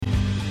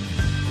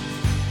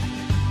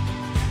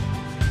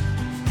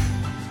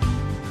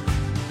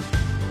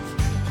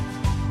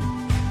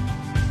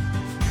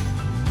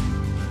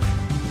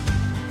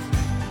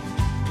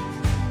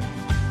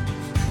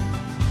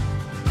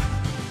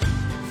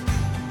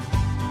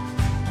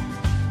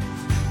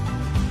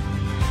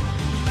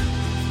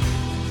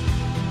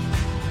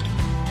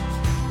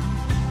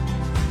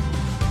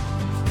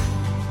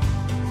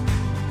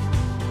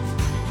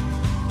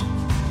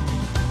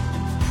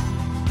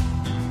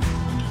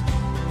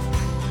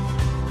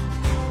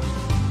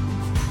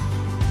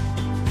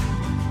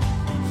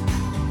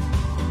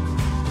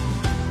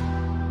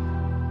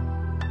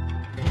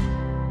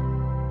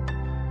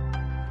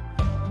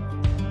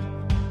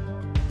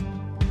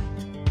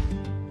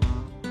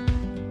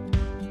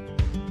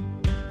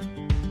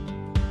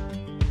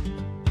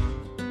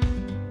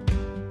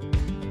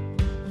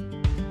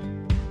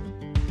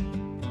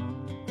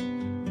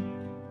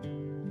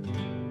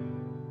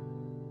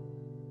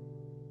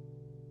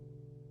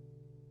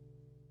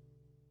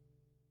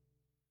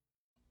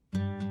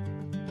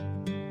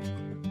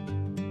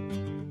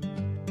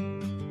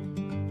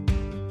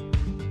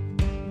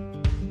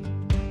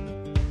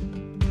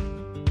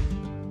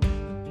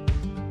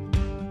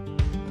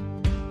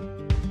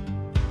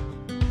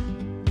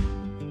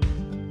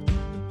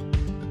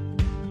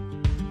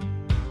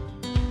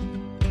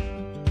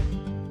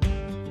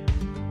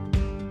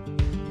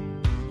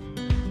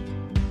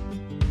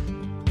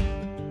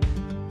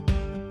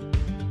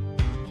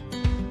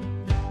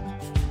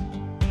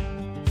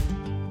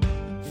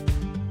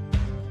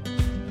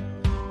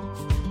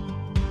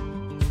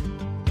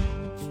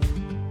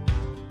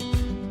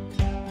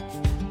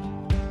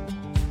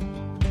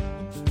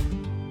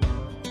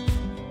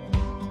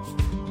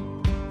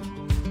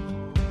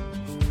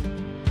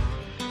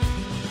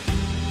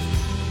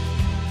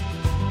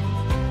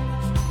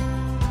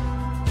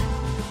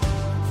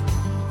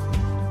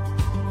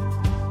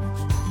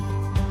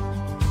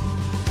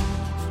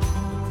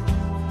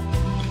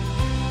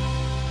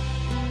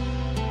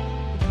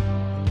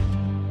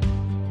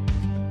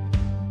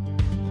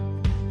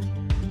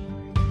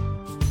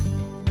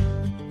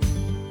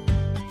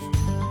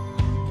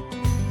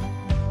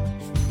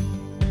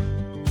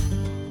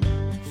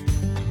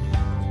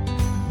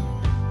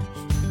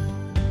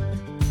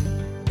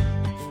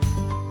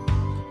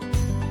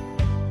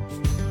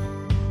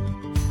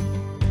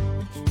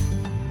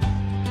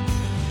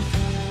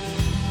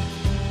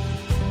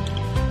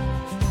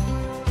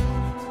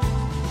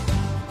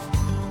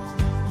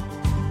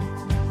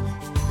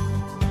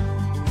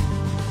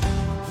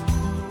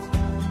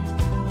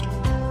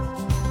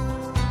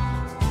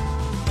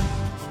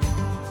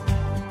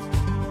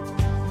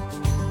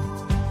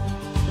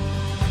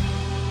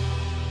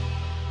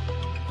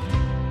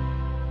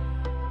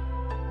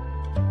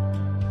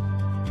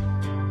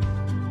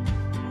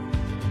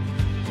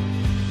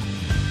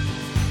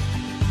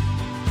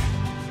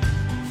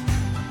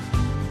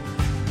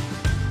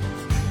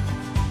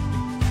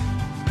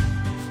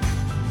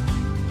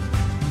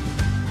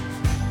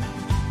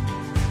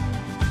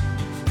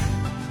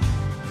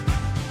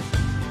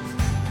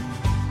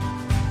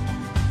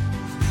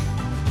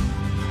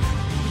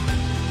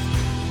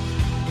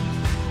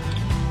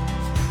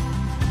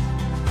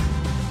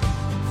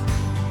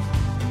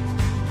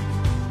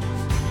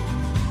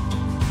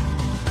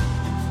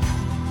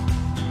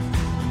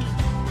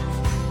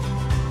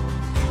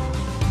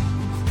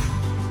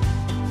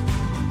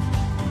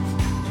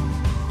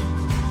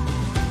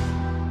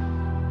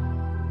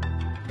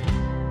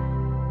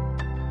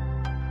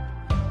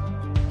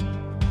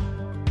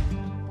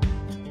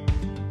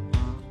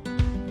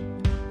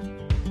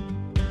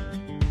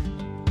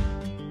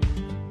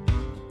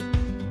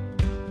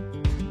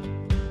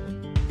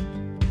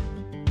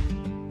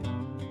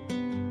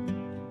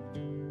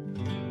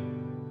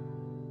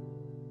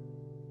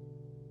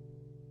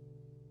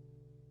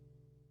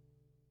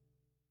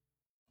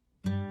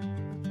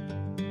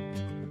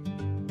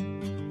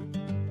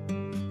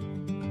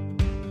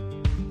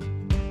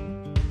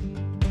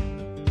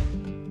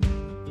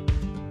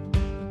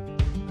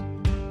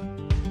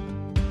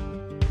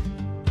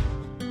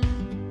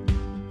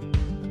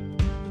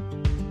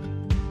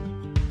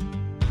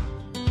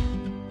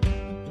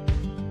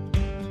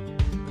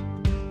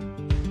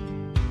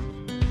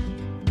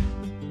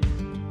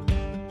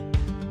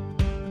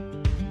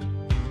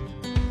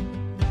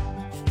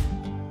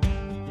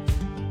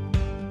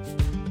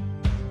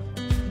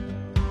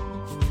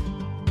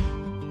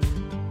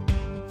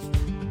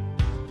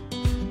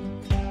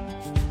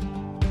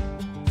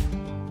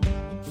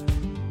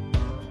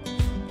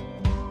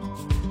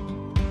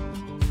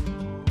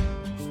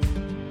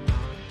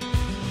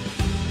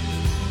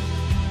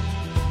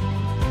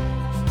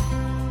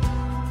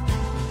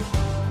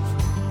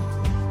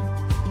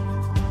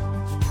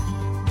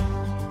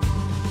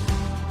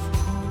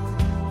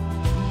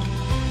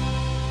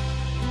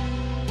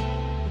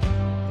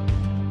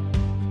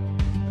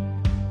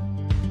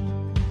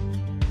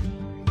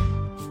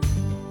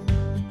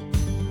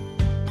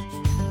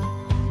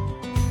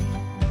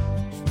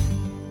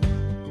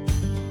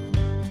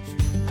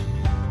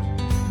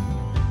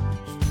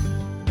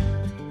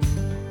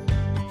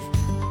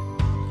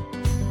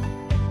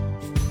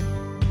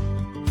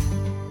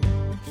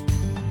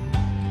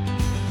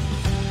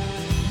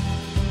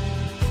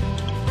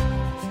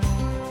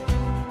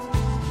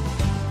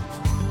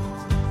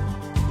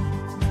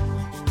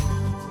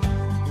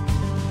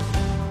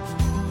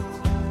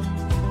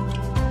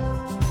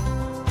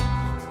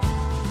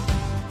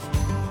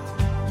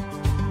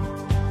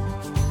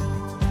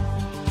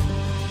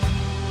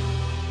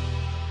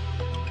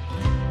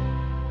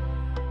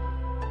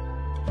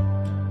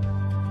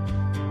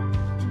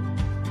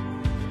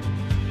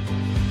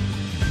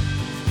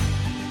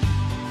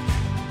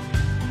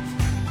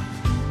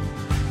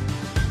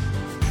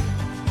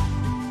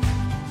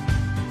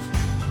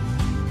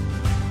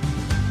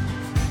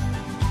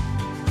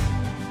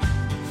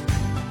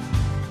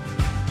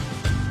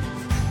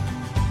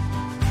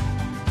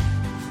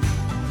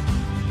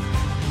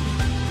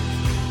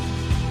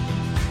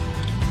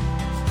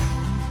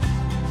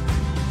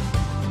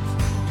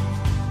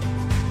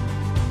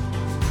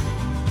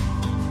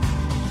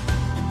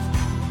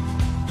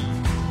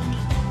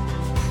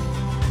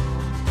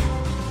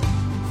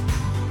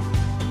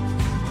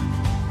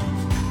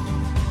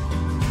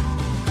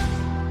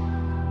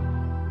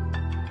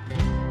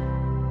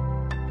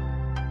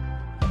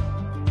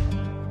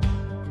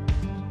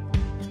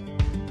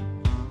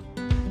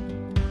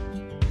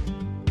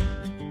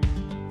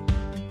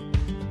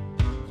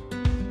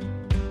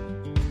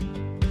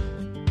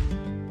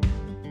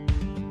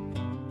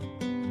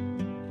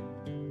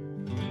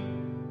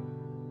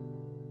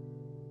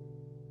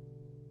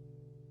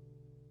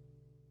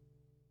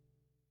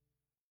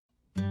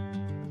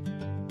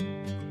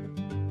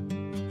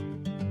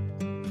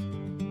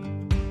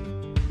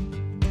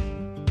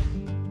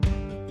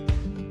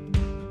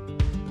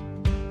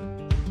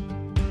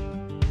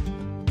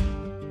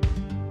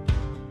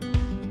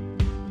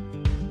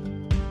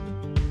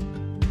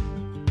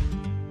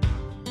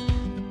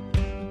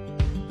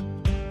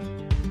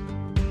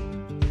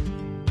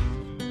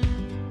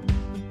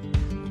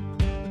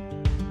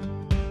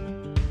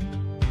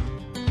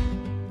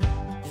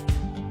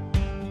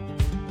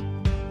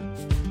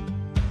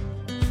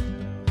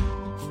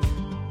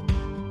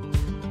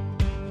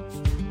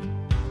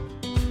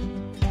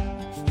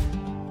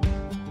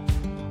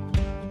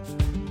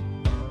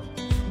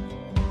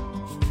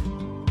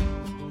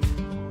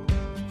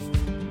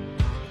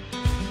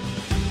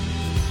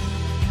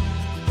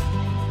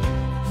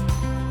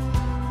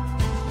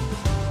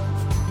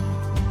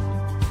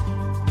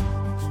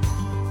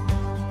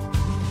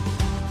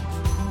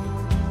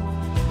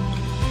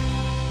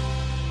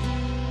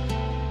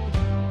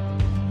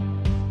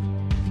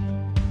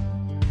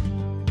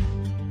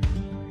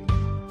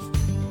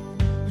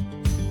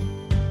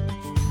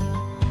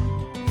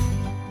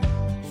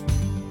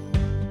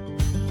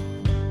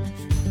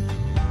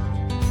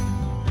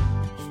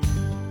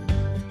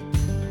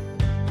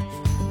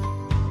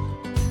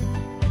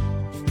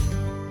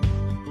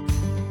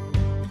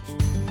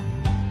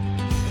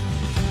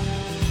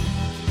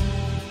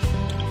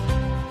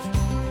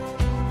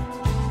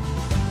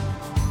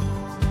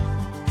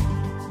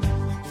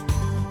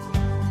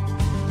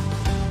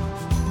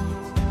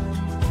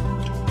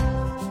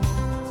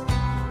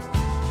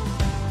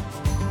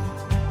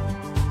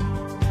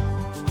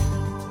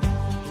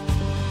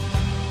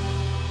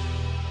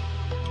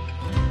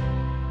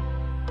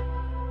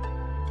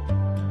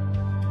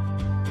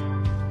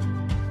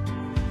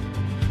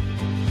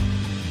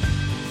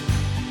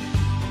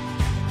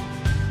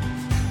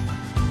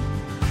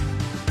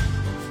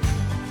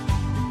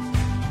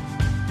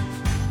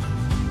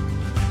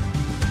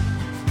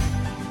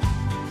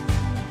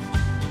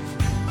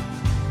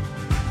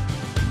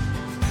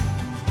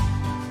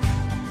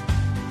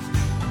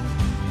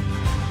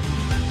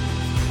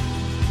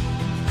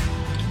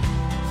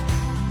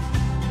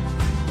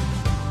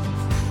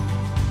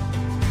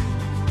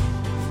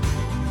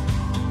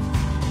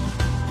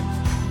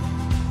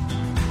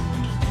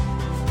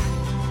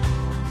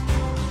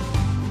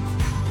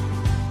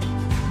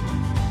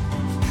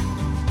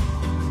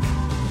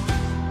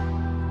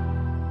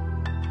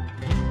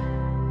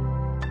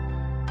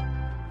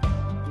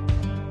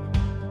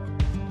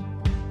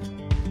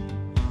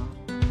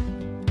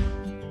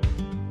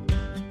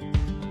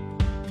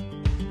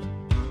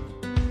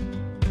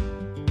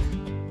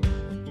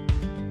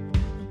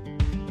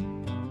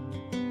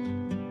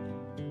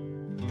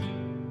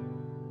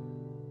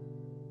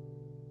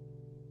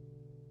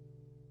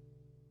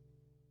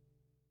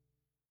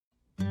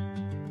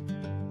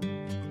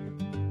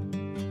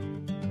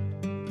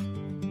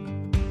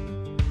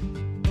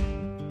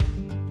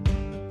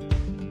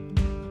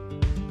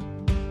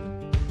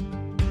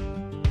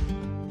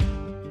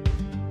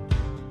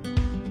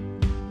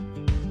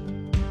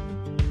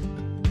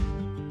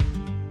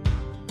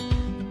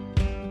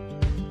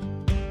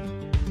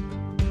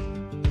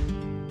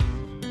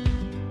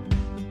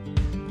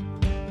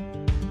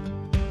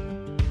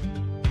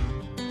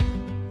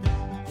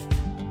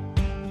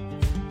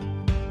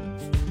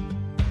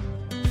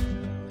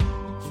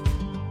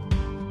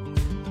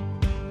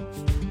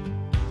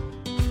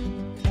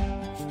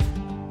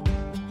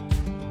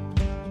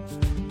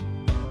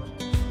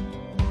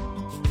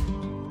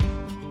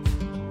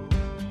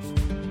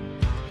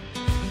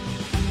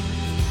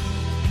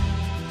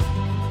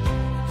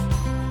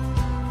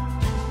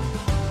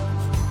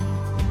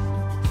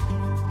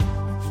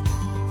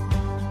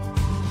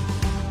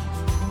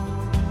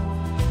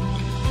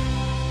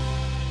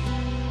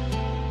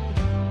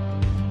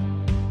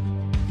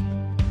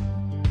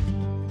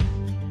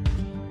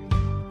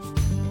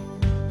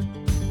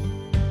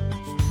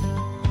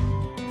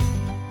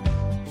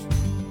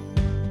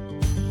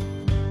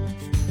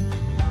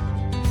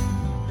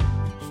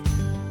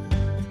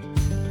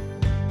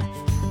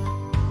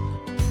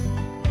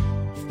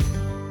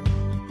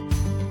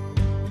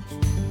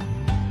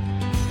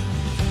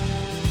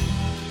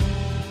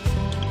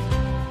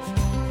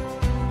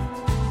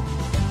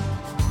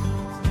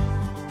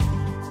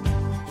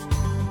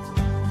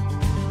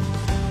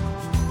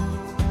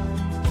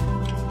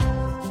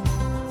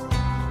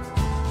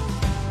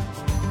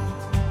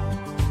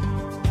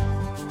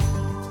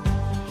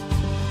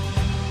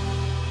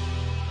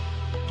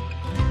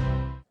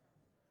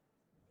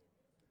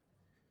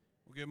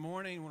Good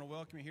morning. I want to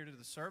welcome you here to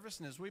the service.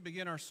 And as we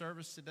begin our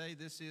service today,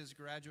 this is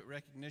Graduate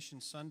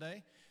Recognition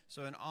Sunday.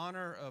 So in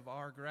honor of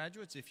our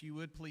graduates, if you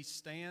would please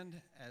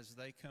stand as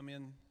they come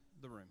in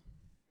the room.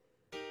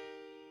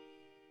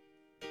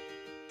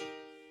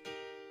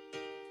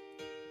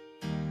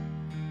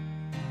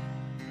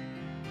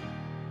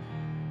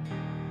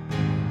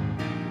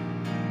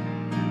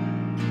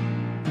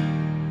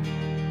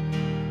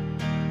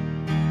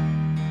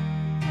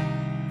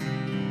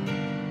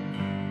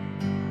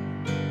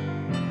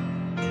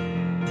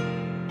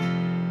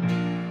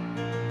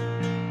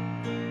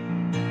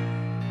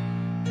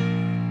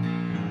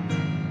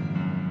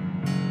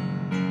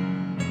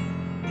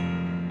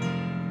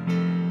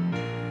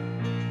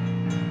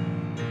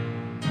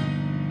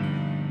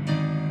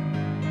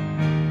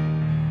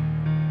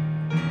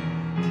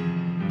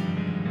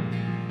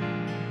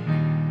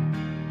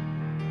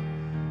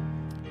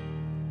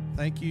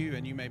 Thank you,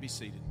 and you may be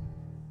seated.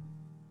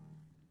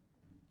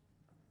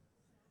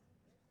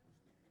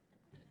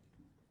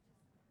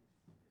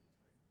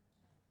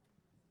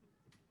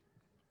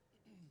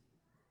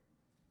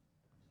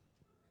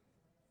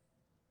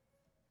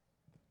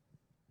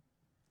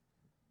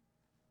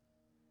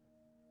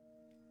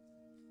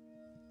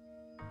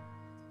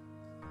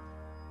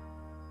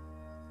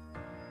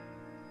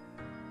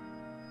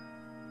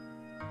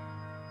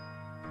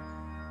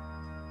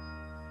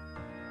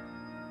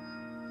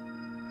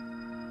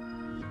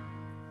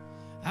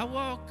 I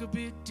walk a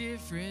bit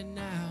different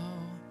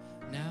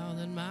now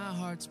that my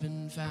heart's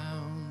been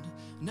found.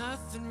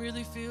 Nothing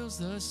really feels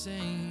the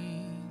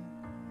same.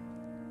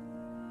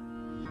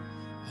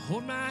 I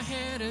hold my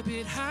head a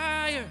bit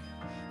higher,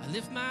 I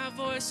lift my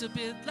voice a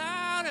bit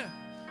louder.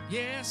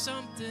 Yeah,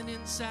 something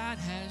inside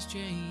has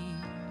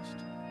changed.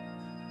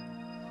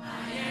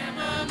 I am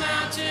a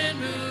mountain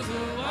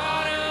mover,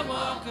 water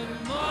walker,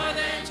 more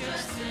than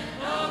just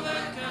an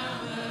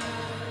overcomer,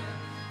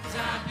 'cause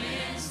I've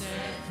been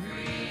set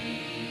free.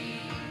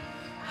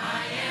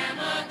 I am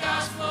a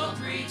gospel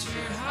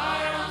preacher,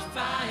 heart on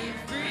fire,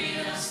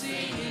 freedom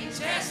singing,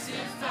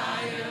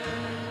 testifier,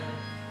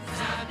 'cause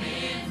I've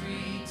been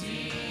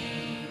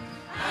redeemed.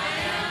 I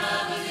am a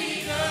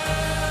believer.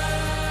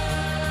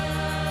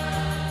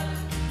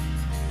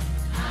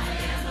 I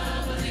am a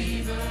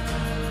believer.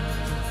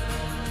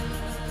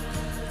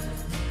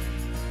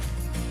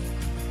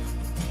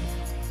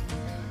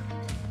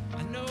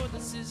 I know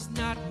this is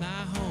not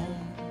my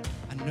home.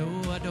 I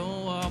know I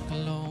don't walk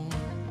alone,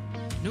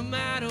 no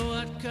matter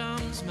what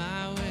comes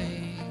my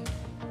way.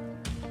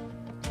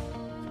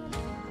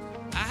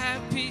 I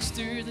have peace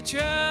through the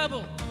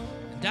trouble,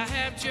 and I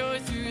have joy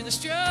through the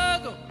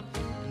struggle,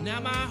 and now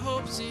my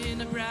hope's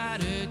in a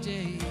brighter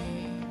day.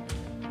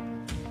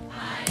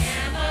 I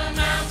am a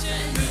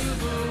mountain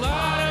mover,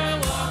 water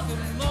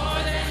walker,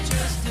 more than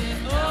just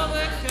an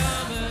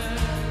overcomer,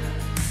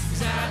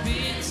 'cause I've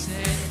been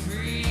set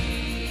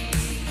free.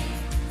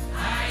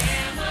 I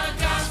am a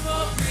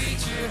gospel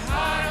preacher,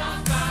 heart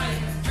on fire,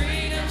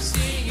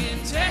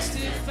 singing,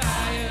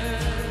 testifier,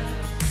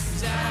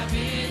 'cause I've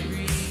been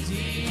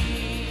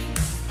redeemed.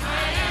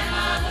 I am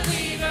a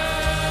believer.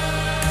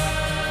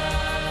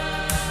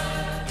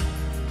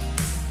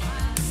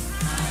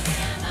 I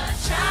am a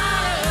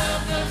child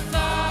of the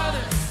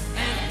Father,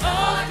 an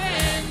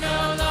orphan no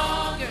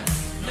longer,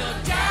 no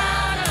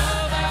doubt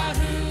about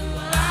who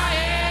I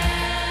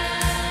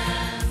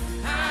am.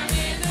 I'm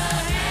in the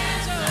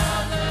hands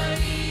of the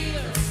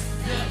healer,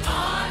 the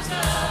arms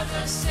of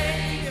the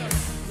Savior.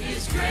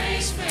 His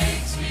grace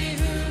makes me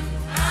who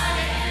I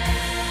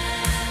am.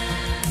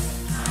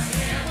 I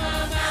am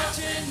a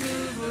mountain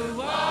mover,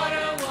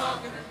 water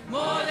walker,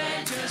 more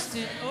than just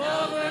an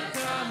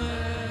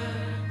overcomer,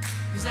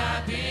 'cause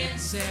I've been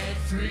set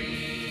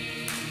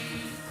free.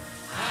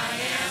 I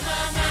am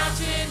a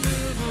mountain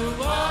mover,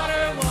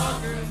 water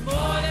walker,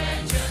 more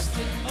than just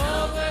an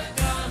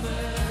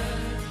overcomer,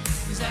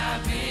 'cause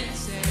I've been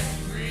set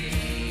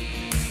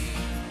free.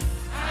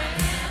 I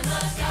am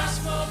a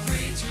gospel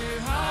preacher,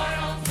 heart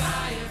on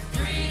fire,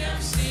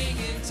 freedom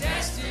singing,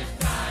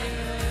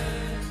 testifier,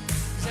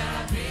 'cause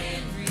I've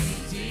been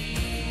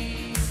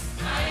redeemed.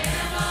 I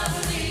am a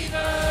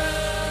believer.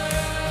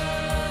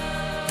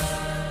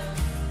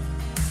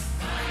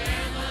 I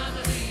am a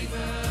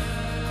believer.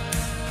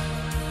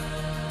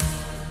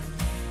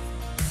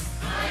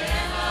 I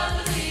am a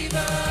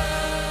believer.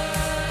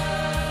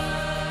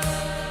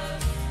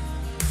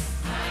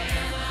 I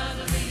am a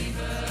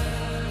believer.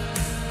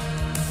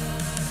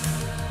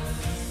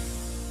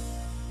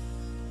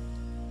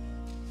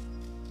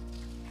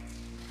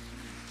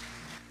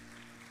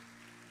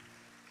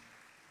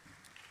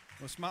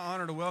 Well, it's my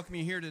honor to welcome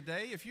you here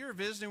today. If you're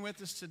visiting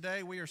with us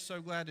today, we are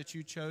so glad that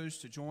you chose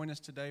to join us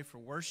today for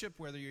worship,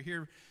 whether you're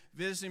here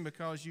visiting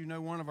because you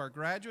know one of our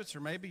graduates or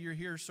maybe you're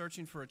here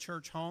searching for a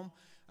church home.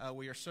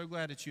 We are so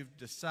glad that you've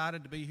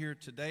decided to be here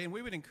today. And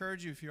we would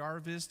encourage you, if you are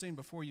visiting,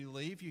 before you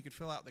leave, you could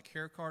fill out the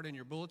care card in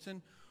your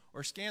bulletin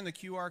or scan the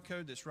QR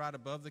code that's right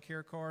above the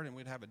care card, and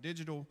we'd have a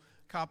digital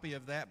copy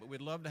of that. But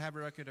we'd love to have a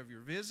record of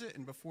your visit.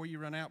 And before you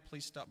run out,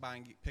 please stop by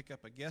and pick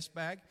up a guest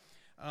bag.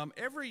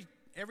 Every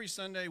every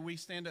Sunday we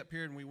stand up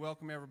here and we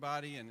welcome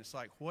everybody, and it's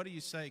like, what do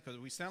you say? Because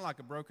we sound like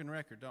a broken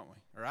record, don't we?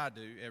 Or I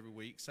do every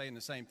week, saying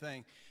the same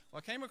thing.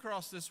 Well, I came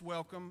across this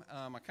welcome.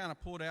 I kind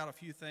of pulled out a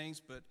few things,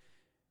 but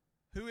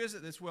who is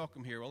it that's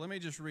welcome here? Well, let me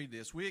just read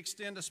this. We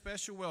extend a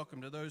special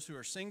welcome to those who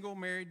are single,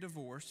 married,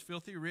 divorced,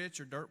 filthy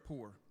rich, or dirt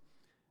poor.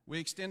 We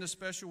extend a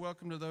special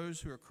welcome to those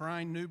who are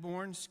crying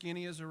newborn,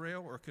 skinny as a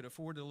rail, or could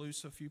afford to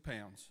lose a few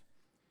pounds.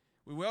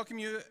 We welcome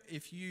you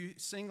if you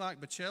sing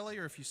like Bocelli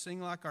or if you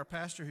sing like our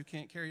pastor who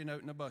can't carry a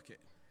note in a bucket.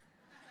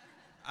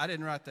 I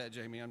didn't write that,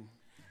 Jamie.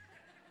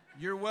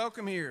 You're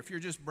welcome here if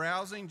you're just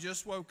browsing,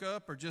 just woke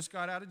up, or just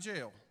got out of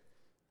jail.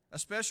 A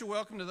special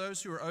welcome to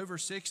those who are over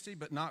 60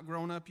 but not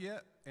grown up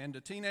yet, and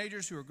to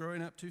teenagers who are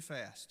growing up too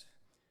fast.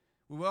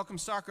 We welcome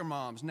soccer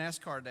moms,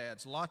 NASCAR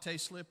dads, latte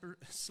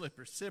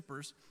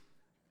sippers,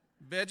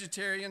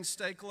 vegetarians,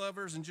 steak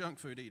lovers, and junk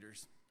food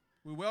eaters.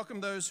 We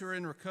welcome those who are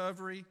in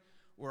recovery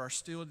or are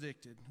still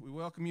addicted. We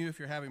welcome you if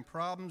you're having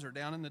problems or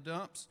down in the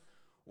dumps,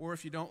 or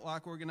if you don't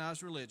like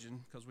organized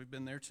religion, because we've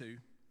been there too.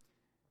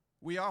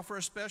 We offer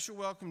a special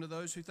welcome to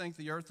those who think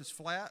the earth is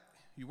flat,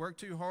 you work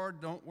too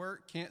hard, don't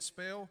work, can't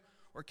spell,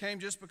 or came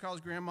just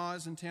because grandma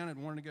is in town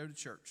and wanted to go to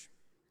church.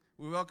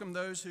 We welcome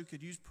those who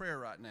could use prayer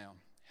right now,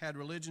 had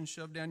religion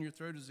shoved down your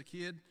throat as a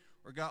kid,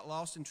 or got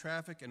lost in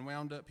traffic and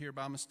wound up here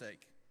by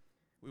mistake.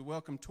 We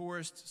welcome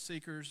tourists,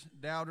 seekers,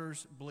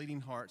 doubters, bleeding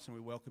hearts, and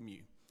we welcome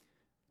you.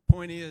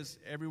 Point is,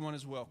 everyone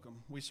is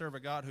welcome. We serve a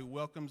God who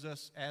welcomes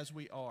us as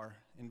we are,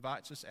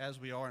 invites us as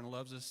we are, and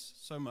loves us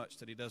so much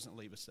that he doesn't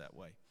leave us that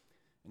way.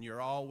 And you're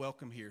all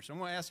welcome here. So I'm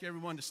going to ask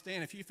everyone to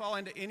stand. If you fall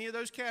into any of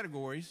those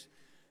categories,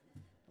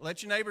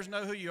 let your neighbors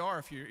know who you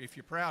are if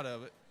you're proud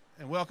of it,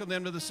 and welcome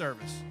them to the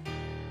service.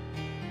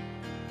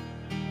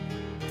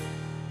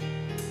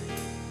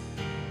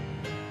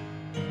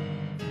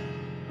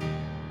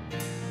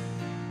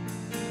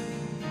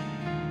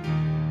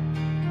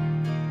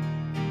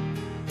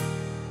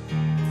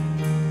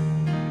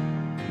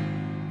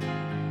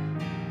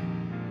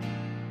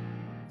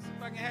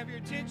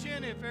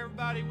 Attention, if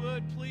everybody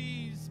would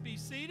please be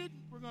seated.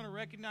 We're going to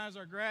recognize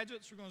our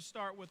graduates. We're going to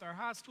start with our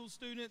high school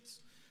students.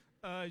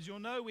 As you'll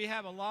know, we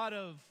have a lot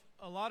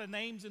of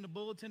names in the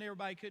bulletin.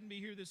 Everybody couldn't be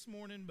here this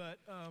morning, but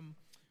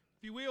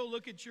if you will,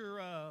 look at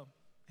your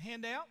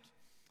handout,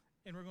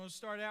 and we're going to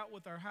start out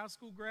with our high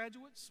school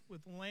graduates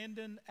with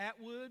Landon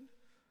Atwood.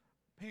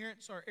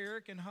 Parents are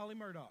Eric and Holly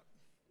Murdoch.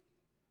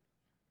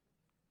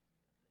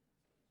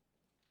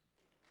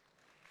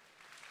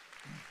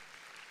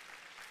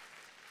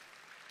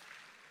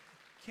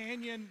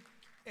 Canyon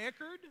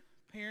Eckerd,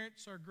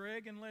 parents are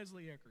Greg and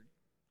Leslie Eckerd.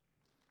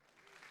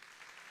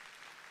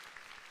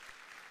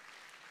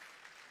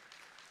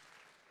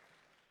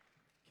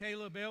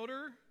 Caleb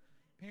Elder,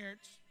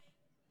 parents,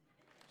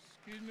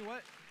 excuse me,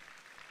 what?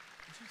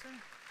 What'd you say?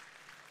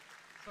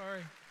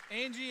 Sorry.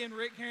 Angie and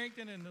Rick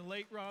Harrington and the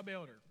late Rob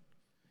Elder.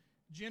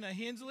 Jenna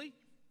Hensley,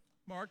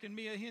 Mark and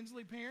Mia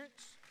Hensley,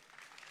 parents.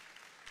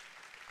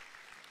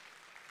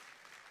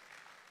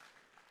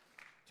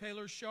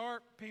 Taylor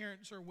Sharp,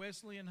 parents are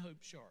Wesley and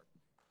Hope Sharp.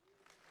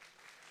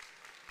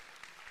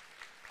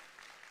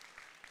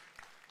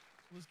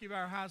 Let's give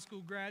our high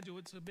school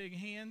graduates a big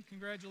hand.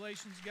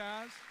 Congratulations,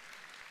 guys.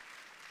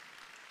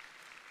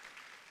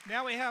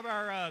 Now we have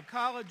our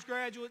college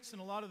graduates, and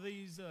a lot of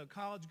these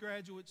college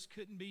graduates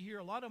couldn't be here.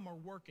 A lot of them are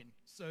working,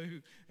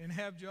 and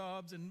have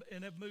jobs and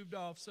have moved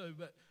off.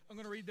 But I'm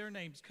going to read their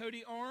names.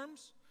 Cody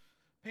Arms,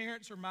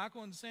 parents are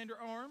Michael and Sandra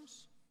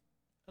Arms.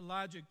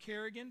 Elijah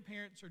Kerrigan,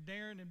 parents are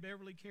Darren and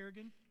Beverly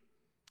Kerrigan.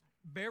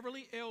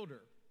 Beverly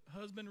Elder,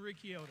 husband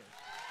Ricky Elder.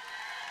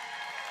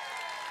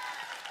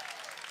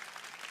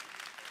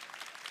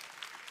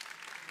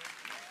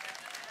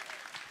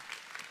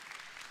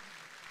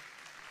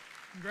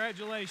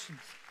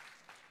 Congratulations.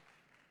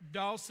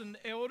 Dawson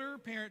Elder,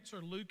 parents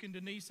are Luke and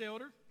Denise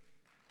Elder.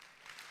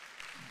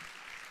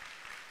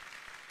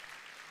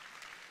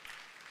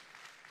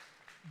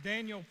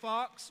 Daniel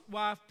Fox,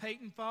 wife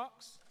Peyton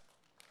Fox.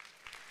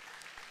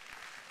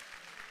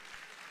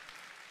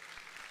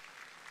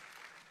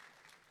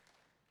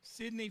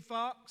 Sydney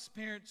Fox,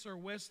 parents are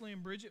Wesley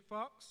and Bridget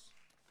Fox.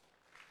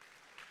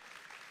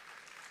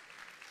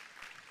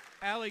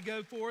 Allie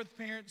Goforth,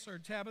 parents are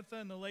Tabitha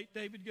and the late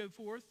David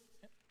Goforth.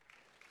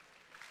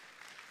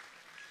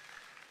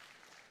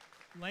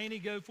 Laney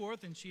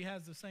Goforth, and she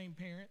has the same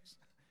parents.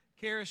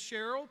 Karis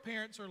Sherrill,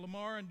 parents are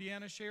Lamar and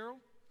Deanna Sherrill.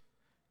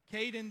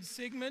 Caden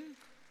Sigmund,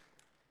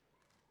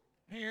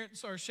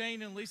 parents are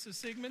Shane and Lisa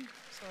Sigmund.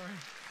 Sorry.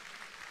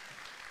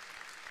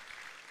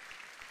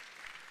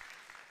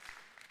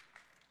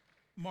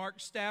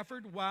 Mark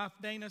Stafford, wife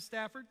Dana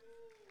Stafford.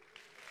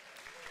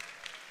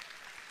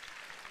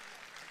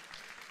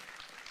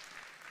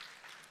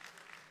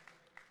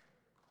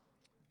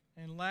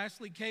 And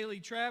lastly,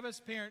 Kaylee Travis.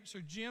 Parents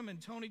are Jim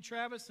and Tony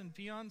Travis and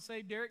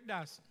fiance Derek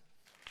Dyson.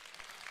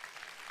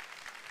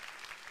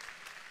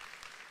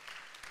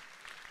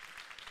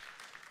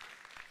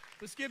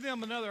 Let's give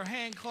them another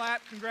hand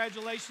clap.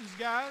 Congratulations,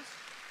 guys.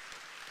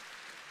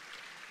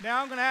 Now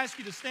I'm going to ask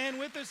you to stand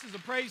with us as the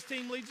praise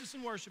team leads us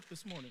in worship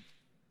this morning.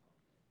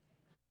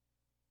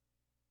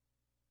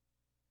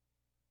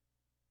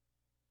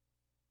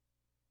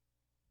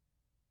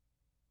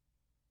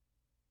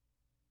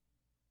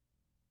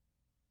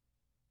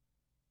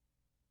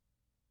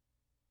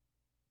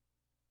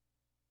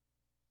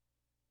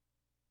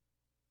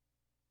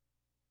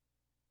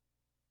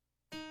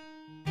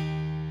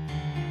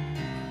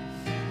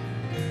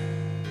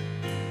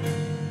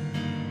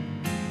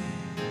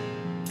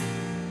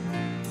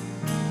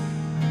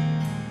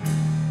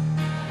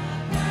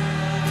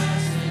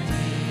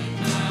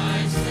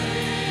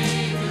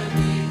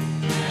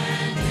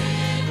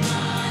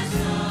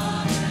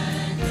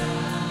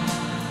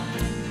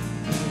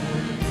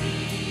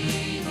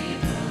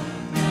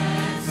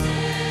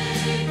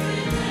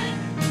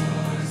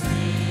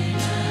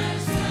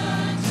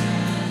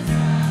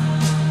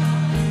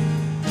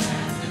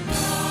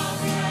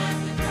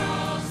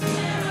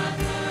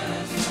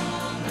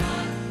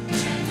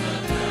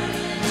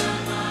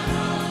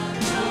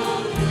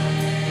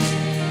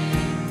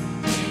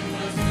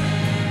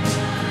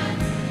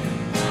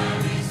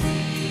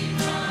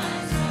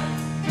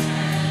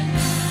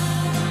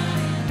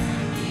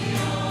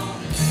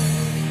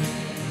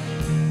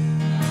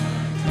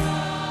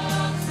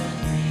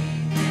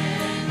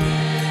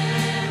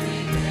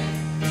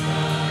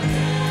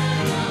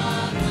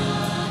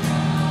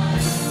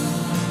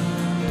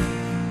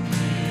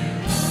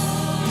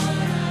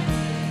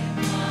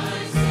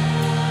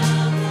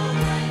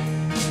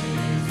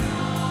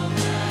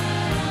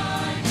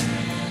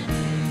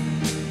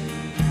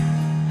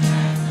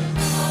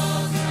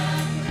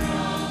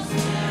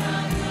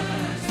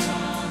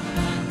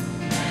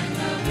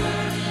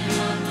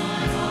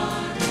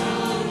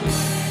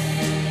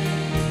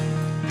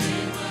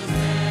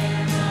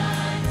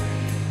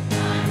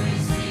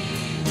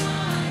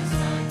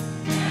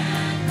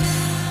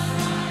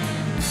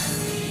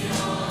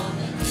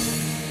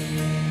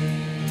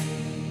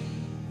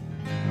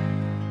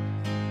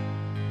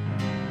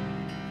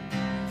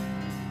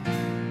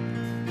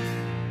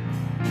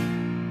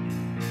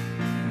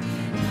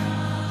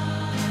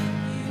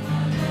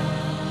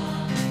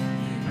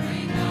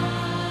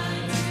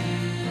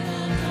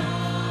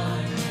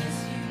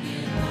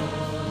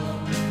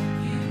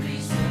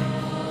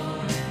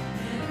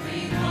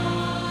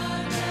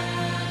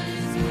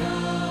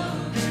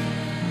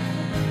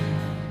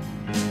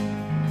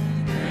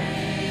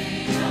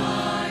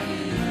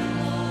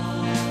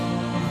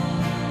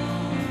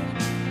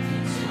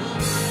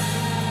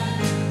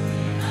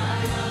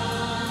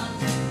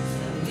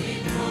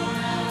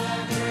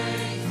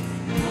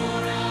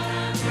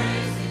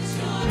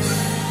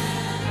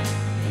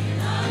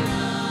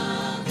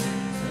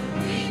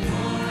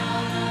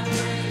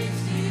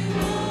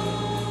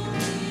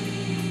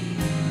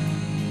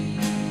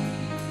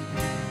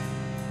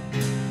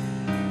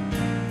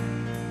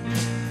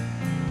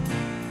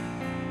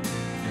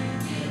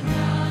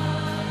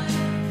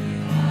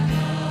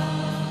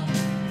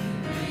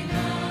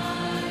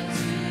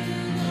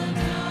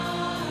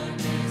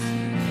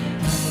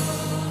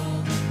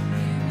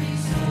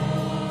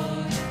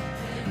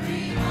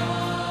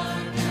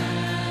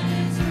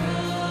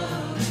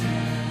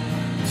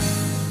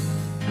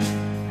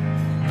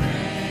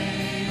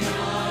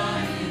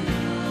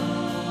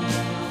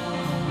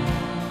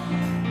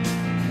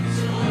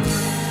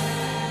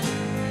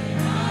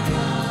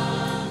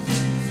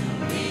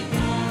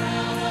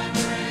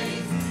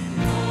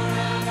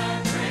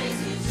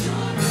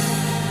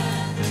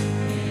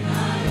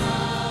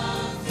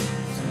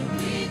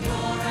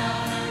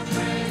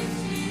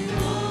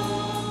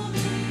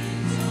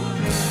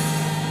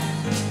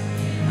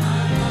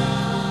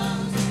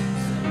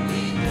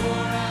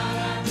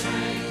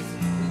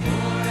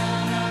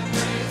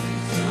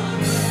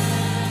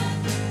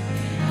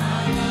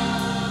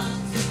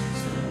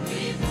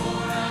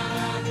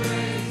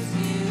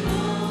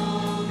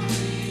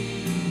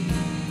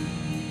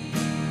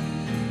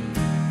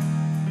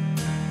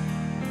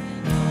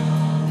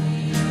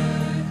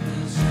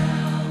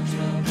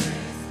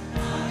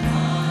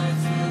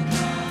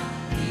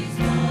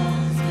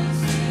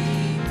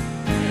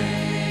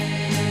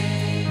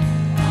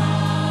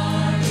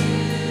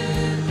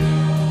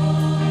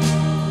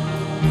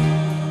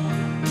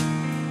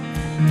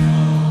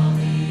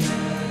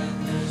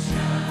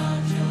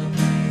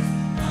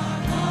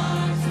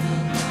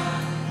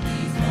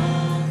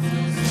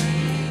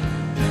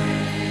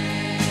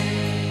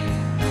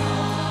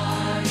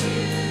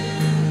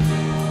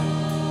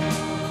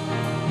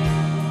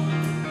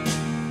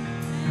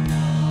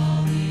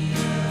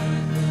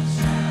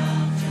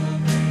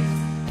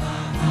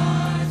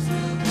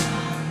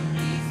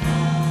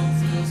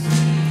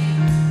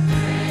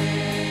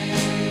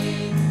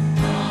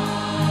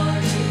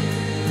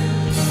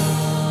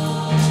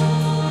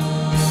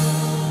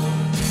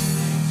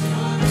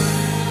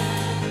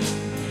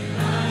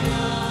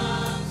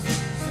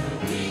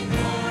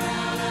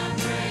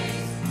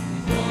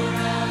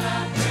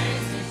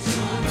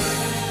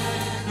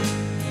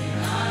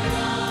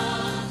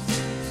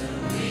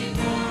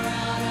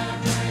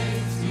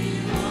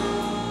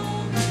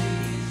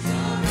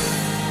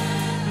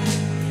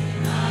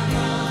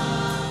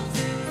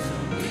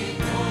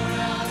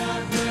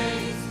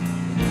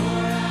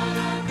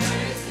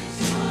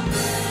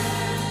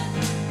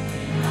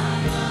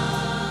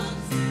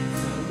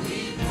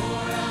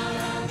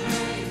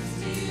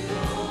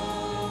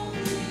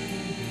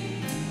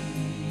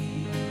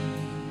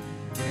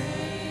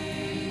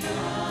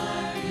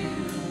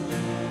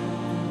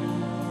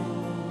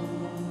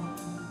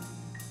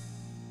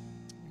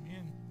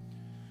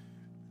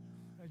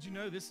 As you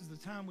know, this is the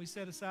time we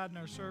set aside in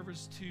our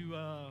service to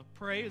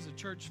pray as a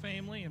church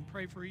family and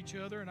pray for each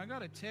other. And I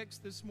got a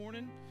text this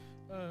morning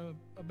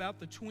about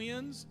the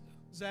twins,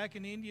 Zach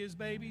and India's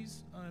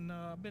babies. And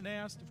I've been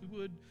asked if we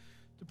would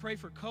to pray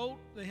for Colt.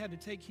 They had to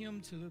take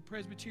him to the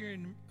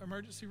Presbyterian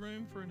emergency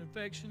room for an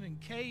infection. And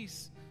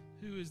Case,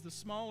 who is the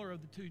smaller of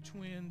the two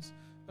twins,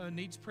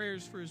 needs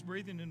prayers for his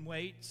breathing and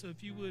weight. So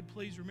if you would,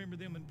 please remember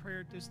them in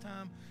prayer at this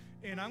time.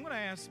 And I'm going to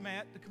ask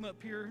Matt to come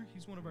up here.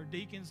 He's one of our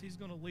deacons. He's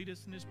going to lead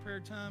us in this prayer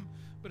time.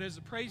 But as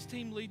the praise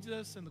team leads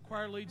us and the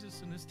choir leads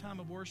us in this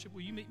time of worship,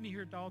 will you meet me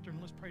here at the altar and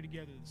let's pray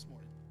together this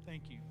morning.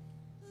 Thank you.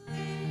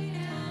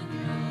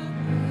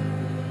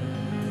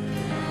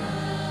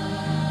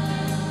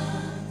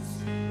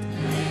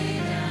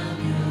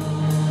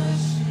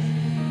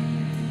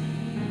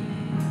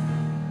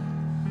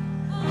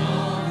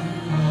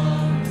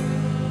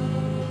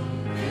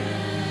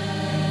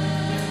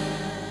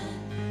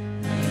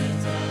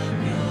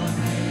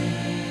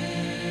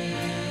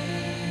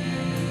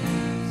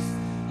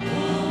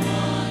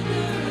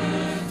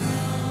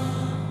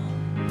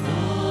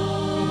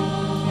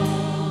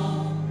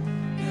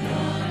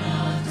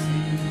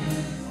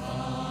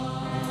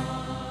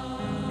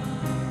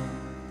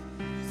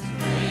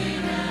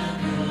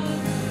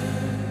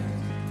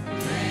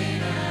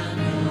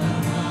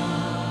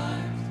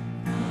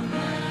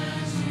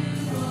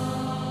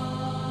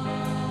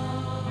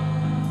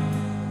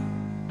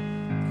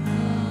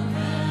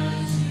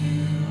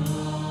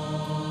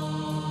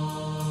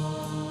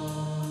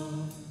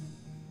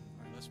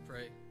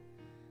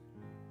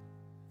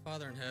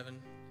 Father in heaven,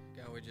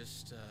 God,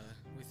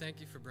 we thank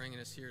you for bringing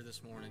us here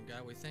this morning.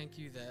 God, we thank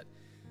you that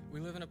we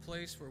live in a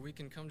place where we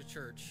can come to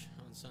church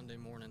on Sunday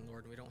morning,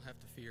 Lord, and we don't have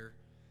to fear.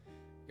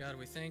 God,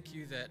 we thank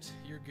you that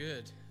you're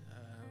good.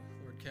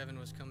 Lord, Kevin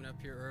was coming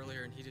up here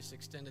earlier, and he just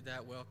extended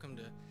that welcome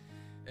to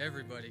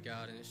everybody,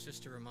 God, and it's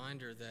just a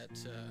reminder that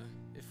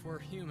if we're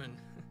human,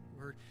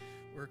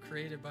 we're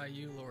created by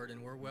you, Lord,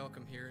 and we're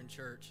welcome here in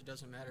church. It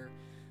doesn't matter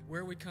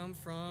where we come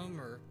from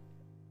or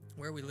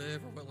where we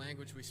live or what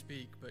language we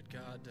speak, but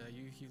God,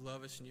 you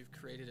love us and you've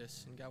created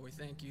us. And God, we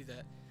thank you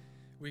that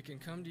we can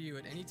come to you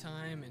at any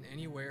time and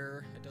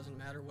anywhere. It doesn't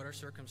matter what our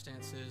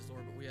circumstance is,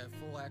 Lord, but we have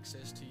full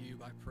access to you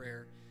by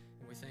prayer.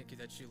 And we thank you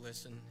that you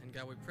listen. And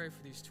God, we pray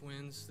for these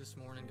twins this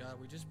morning. God,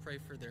 we just pray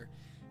for their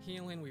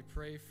healing. We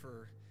pray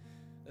for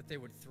that they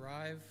would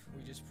thrive.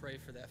 We just pray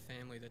for that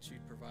family that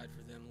you'd provide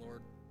for them,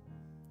 Lord.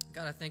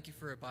 God, I thank you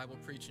for a Bible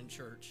preaching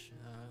church.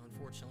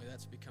 Unfortunately,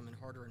 that's becoming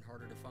harder and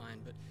harder to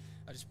find, but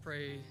I just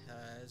pray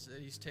as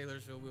East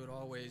Taylorsville, we would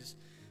always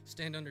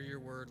stand under your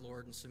word,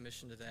 Lord, in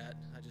submission to that.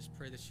 I just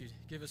pray that you'd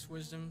give us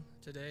wisdom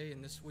today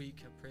and this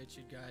week. I pray that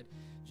you'd guide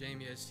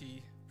Jamie as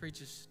he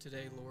preaches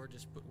today, Lord.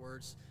 Just put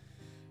words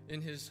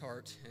in his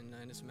heart and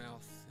in his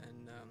mouth.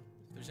 And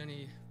if there's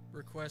any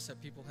requests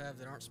that people have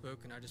that aren't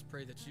spoken, I just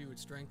pray that you would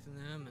strengthen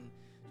them and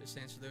just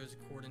answer those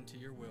according to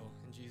your will.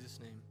 In Jesus'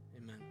 name,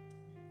 amen.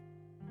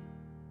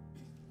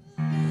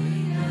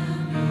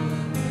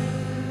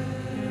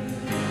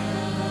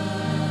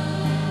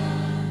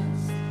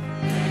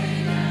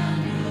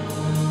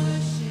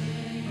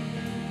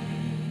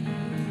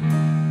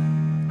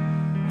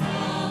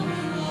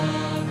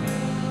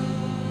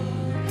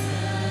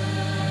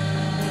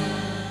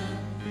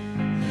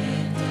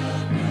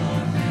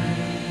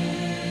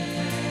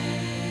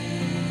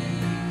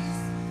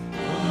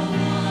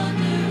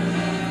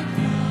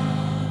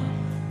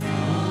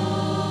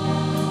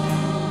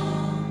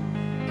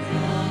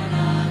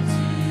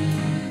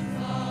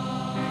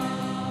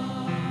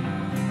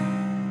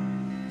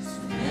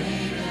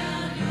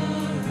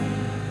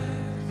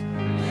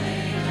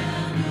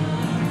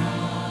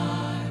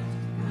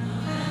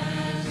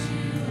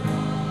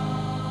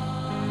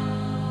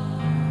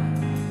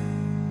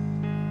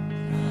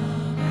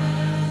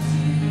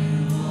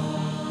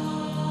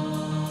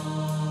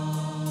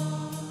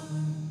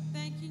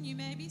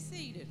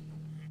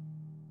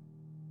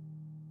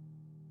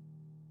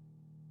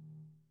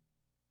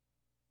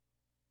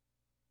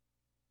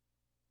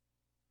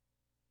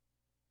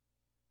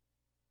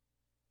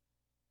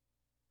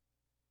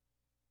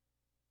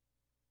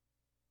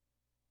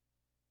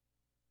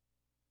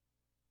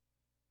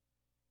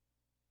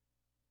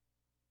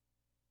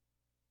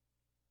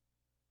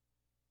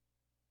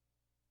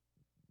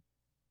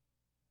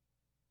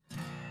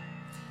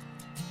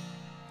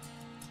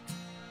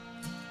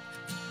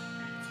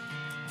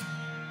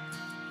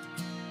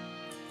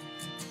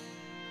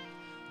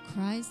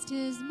 Christ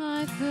is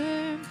my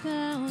firm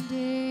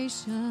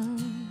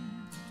foundation,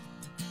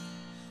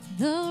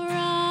 the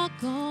rock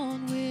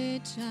on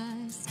which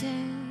I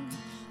stand,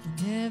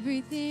 when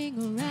everything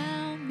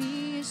around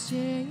me is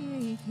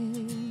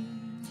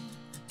shaking.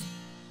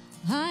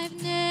 I've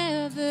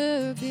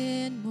never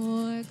been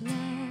more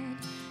glad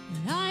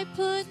that I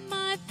put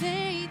my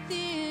faith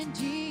in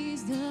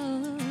Jesus,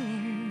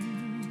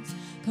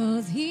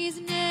 'cause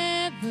he's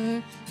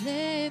never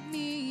let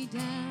me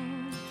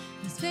down.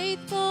 He's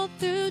faithful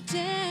through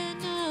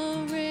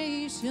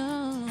generations.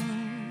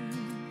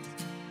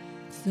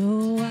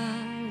 So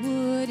why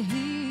would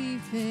he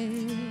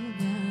fail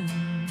now?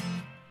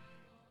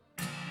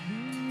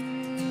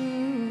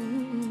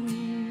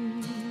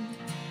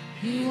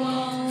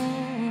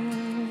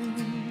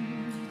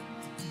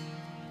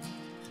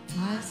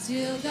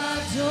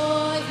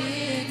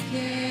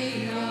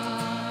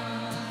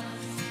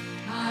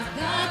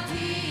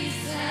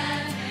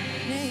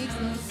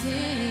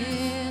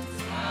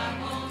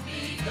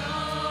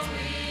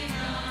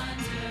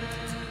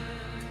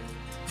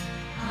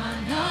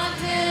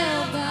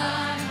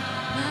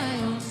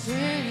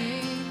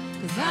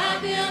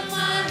 built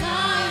my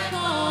life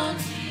on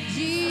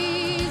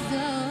Jesus.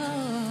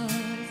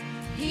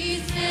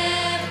 He's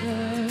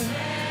never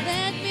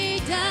let me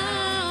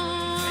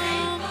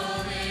down.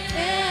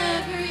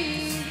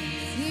 Every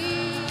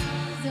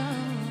season.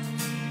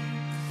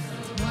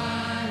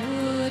 Why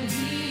would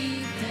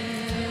he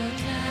fail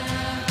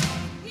now?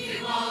 He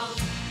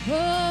won't.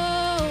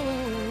 Oh,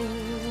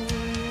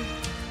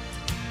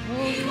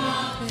 he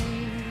won't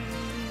fail.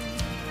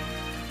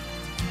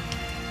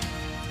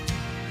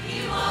 He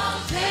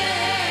won't fail.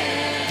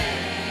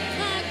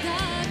 My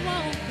God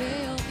won't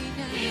fail me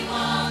now. He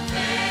won't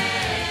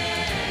fail.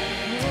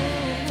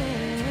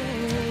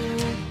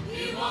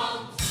 He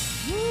won't.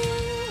 He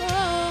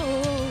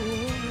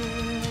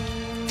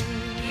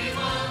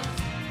won't.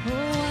 Oh,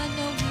 I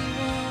know he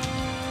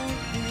won't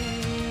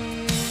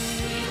fail.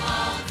 He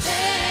won't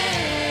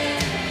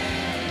fail.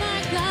 My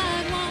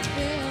God won't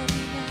fail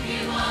me now. He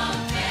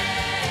won't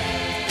fail.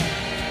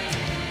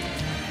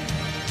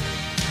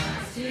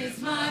 This is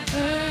my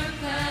firm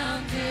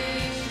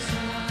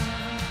foundation,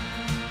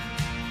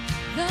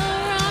 the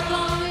rock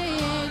on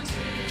which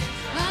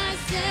I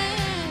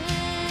stand.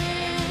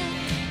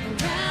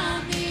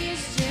 Around me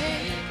is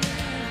shaken.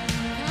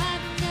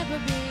 I've never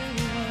been.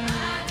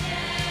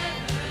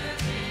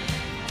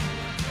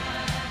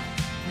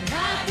 But I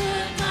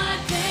put my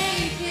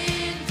faith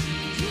in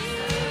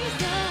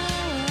Jesus.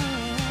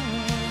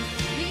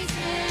 He's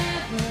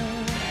never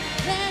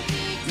let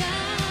me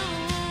down.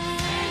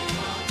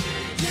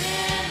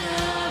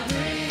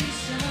 Generation.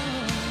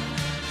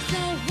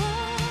 So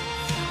why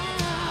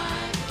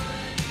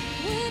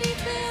would he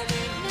fail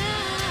me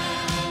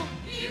now?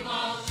 He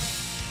won't.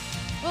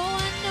 Oh,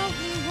 I know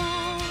he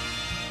won't.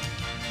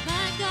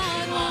 My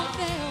God won't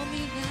fail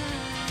me now.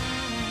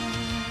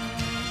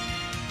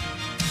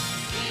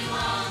 He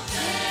won't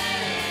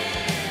fail.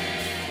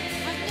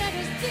 I've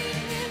never seen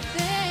him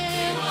fail.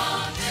 He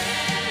won't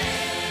fail.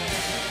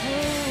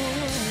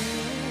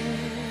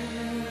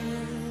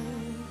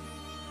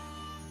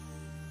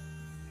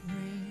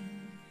 Rain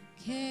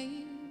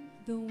came,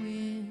 the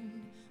wind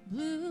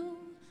blew,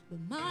 but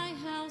my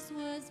house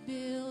was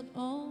built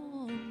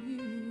on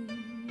you.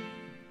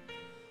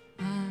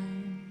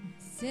 I'm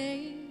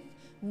safe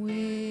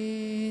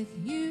with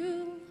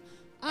you.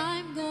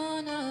 I'm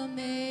gonna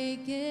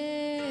make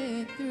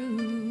it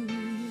through.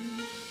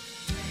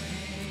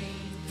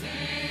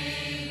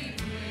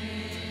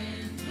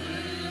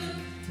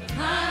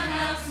 My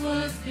house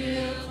was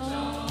built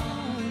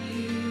on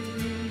you.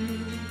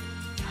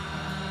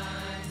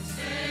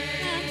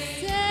 I'm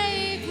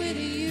safe with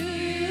you.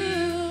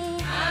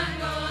 I'm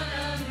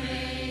gonna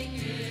make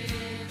it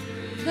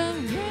through. The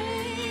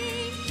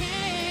rain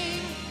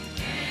came,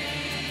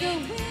 the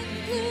wind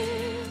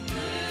blew.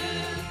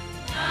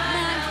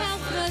 My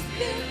house was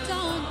built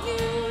on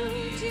you,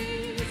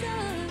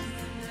 Jesus.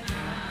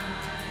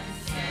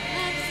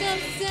 I'm so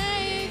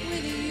safe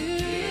with you.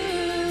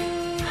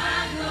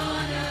 I'm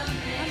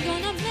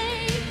gonna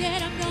make it.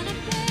 I'm gonna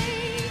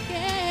make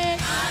it.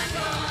 I'm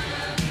gonna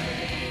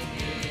make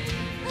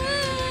it.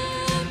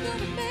 I'm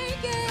gonna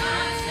make it.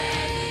 I'm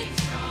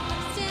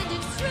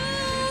standing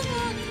strong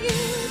on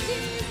you,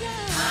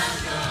 Jesus.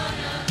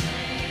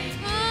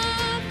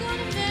 I'm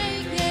gonna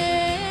make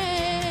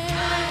it.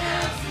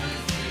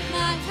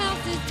 My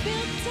house is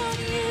built on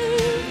you.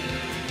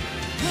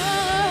 Oh,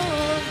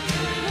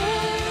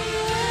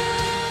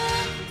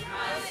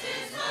 Christ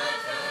is my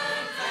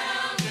firm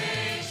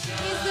foundation.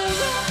 He's the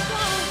rock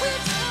on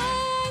which I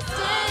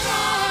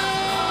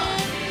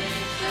stand.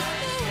 There's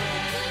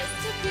nowhere place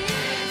to be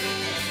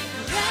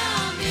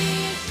around me.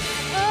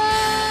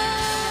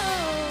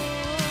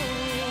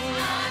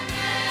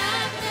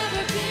 I've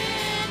never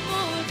been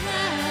more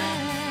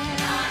glad.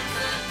 I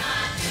put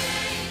my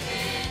faith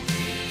in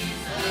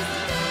Jesus. He's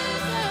never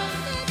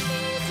let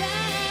me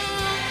down.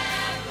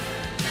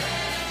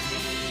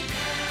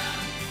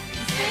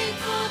 He's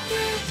faithful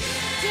through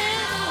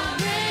generations.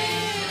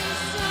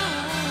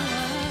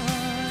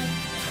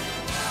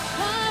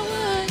 Why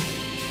would he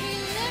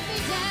let me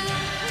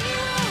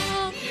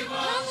down? He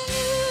won't.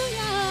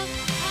 Hallelujah.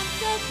 I'm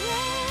so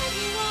glad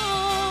he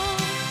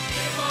won't.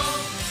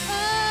 Oh.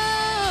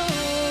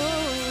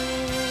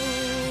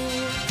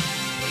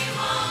 He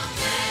won't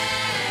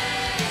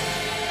fail.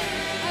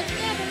 I've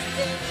never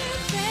seen him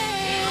fail.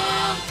 He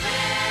won't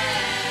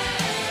fail.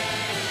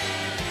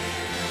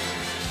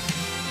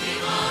 He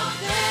won't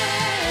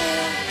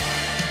fail.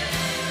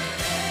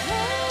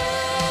 Oh.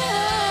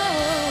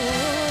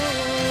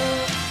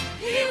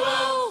 He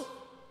won't.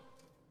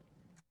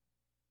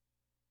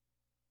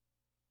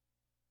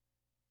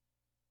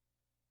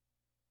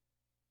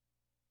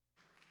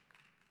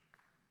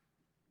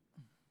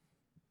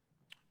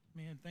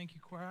 Man, thank you,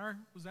 choir.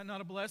 Was that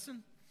not a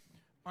blessing?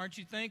 Aren't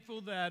you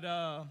thankful that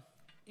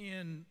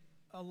in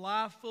a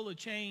life full of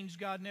change,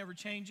 God never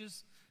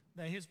changes,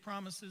 that his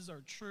promises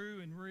are true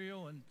and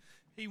real, and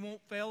he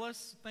won't fail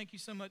us? Thank you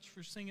so much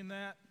for singing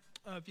that.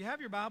 If you have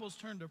your Bibles,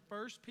 turn to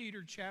 1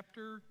 Peter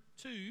chapter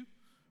 2.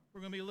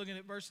 We're going to be looking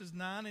at verses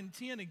 9 and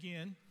 10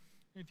 again.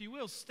 If you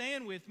will,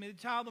 stand with me. The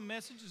title of the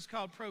message is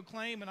called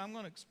Proclaim, and I'm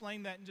going to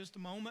explain that in just a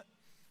moment.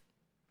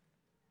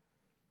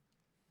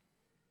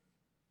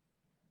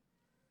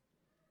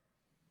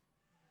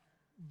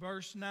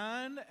 Verse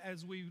 9,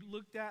 as we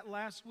looked at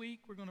last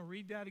week, we're going to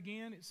read that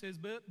again. It says,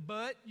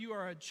 But you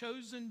are a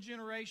chosen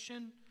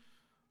generation,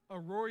 a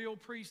royal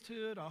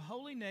priesthood, a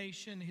holy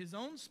nation, his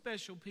own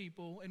special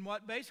people. And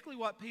what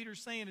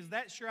Peter's saying is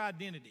that's your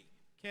identity,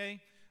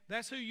 okay?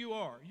 That's who you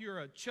are. You're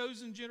a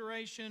chosen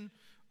generation,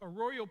 a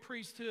royal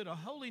priesthood, a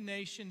holy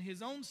nation,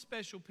 his own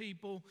special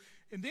people.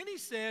 And then he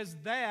says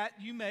that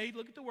you may,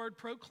 look at the word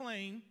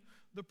proclaim,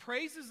 the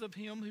praises of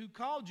him who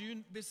called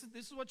you. This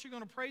is what you're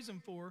going to praise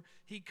him for.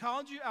 He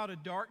called you out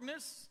of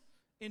darkness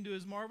into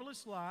his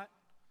marvelous light.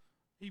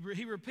 He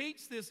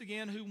repeats this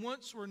again, who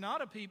once were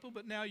not a people,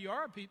 but now you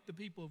are the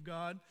people of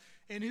God,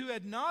 and who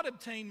had not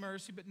obtained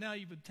mercy, but now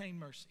you've obtained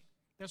mercy.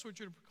 That's what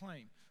you're to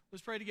proclaim.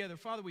 Let's pray together.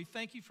 Father, we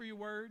thank you for your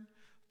word.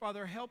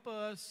 Father, help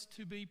us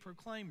to be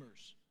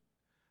proclaimers.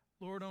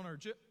 Lord,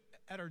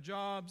 at our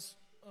jobs,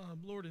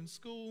 Lord, in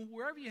school,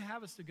 wherever you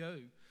have us to go.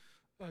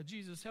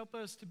 Jesus, help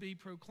us to be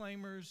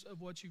proclaimers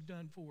of what you've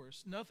done for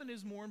us. Nothing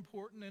is more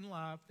important in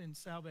life than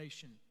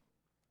salvation.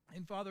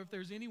 And Father, if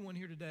there's anyone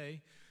here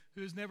today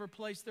who has never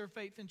placed their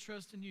faith and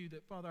trust in you,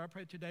 that, Father, I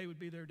pray today would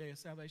be their day of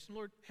salvation.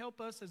 Lord, help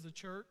us as a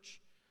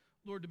church,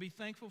 Lord, to be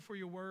thankful for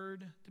your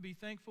word, to be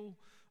thankful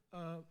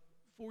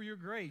for your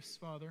grace,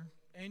 Father,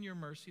 and your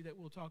mercy that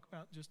we'll talk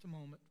about in just a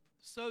moment.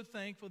 So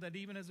thankful that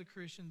even as a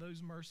Christian,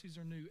 those mercies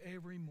are new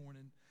every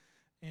morning.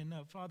 And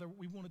Father,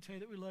 we want to tell you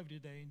that we love you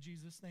today. In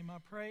Jesus' name I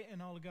pray,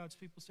 and all of God's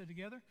people say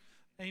together,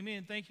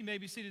 amen. Thank you. You may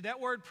be seated.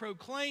 That word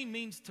proclaim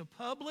means to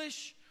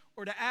publish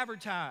or to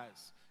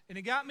advertise. And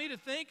it got me to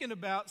thinking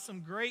about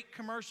some great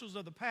commercials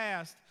of the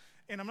past.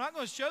 And I'm not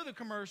going to show the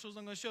commercials.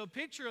 I'm going to show a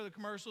picture of the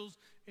commercials,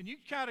 and you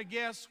can kind of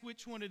guess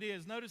which one it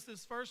is. Notice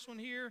this first one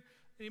here.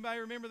 Anybody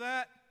remember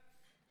that?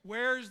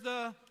 Where's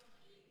the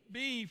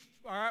beef?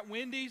 All right,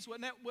 Wendy's.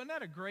 Wasn't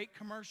that a great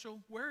commercial?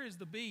 Where is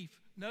the beef?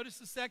 Notice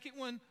the second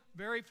one.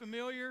 Very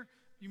familiar.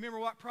 You remember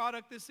what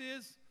product this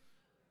is?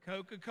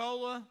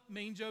 Coca-Cola.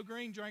 Mean Joe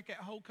Green drank that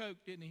whole Coke,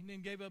 didn't he? And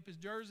then gave up his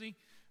jersey.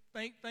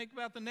 Think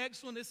about the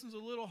next one. This one's a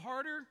little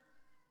harder.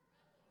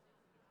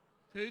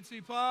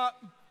 Tootsie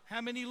Pop.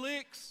 How many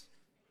licks?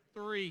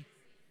 3.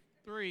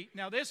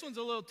 Now this one's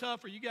a little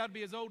tougher. You got to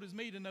be as old as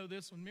me to know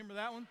this one. Remember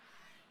that one?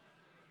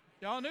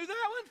 Y'all knew that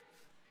one?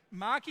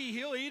 Mikey,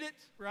 he'll eat it,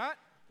 right?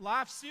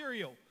 Life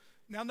cereal.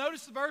 Now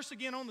notice the verse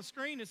again on the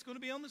screen. It's going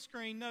to be on the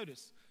screen.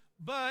 Notice.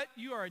 But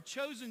you are a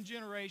chosen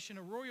generation,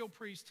 a royal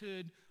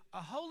priesthood,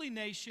 a holy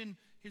nation,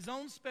 his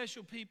own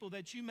special people,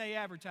 that you may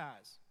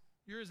advertise.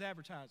 You're his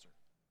advertiser.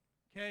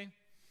 Okay?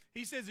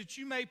 He says that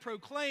you may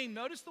proclaim.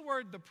 Notice the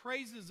word, the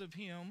praises of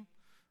him.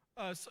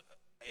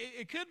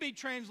 It could be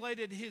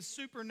translated his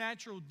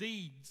supernatural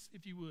deeds,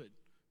 if you would.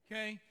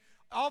 Okay?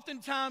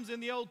 Oftentimes in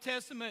the Old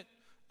Testament,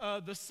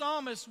 the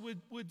psalmist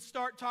would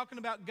start talking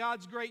about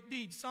God's great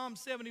deeds. Psalm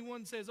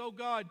 71 says, "Oh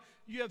God,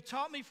 you have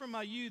taught me from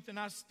my youth, and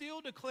I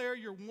still declare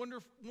your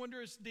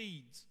wondrous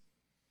deeds."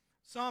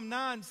 Psalm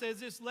 9 says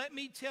this, "Let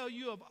me tell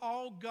you of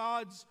all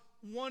God's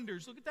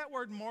wonders." Look at that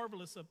word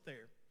marvelous up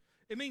there.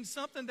 It means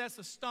something that's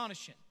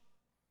astonishing.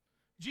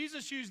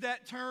 Jesus used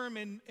that term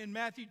in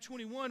Matthew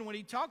 21 when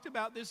he talked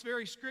about this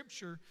very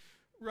scripture.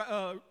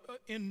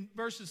 In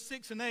verses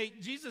 6 and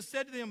 8, Jesus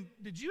said to them,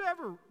 did you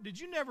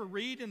never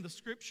read in the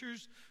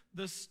scriptures,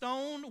 the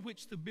stone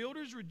which the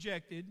builders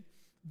rejected,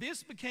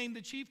 this became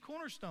the chief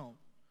cornerstone.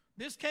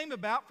 This came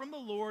about from the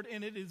Lord,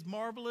 and it is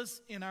marvelous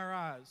in our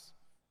eyes.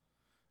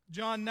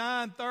 John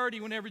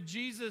 9:30, whenever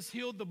Jesus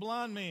healed the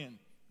blind man,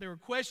 they were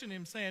questioning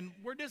him, saying,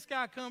 where'd this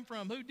guy come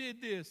from? Who did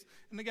this?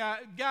 And the guy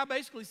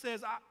basically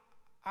says,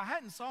 I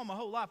hadn't saw my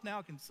whole life, now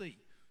I can see.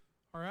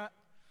 All right?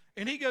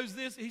 And he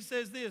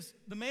says this,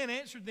 the man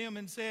answered them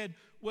and said,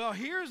 well,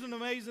 here's an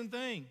amazing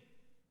thing,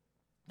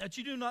 that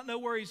you do not know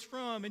where he's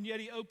from, and yet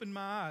he opened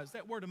my eyes.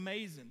 That word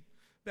amazing.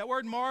 That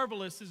word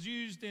marvelous is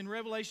used in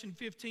Revelation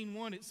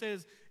 15:1. It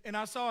says, and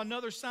I saw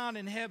another sign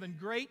in heaven,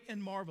 great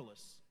and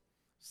marvelous.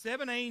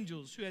 7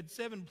 angels who had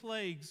 7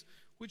 plagues,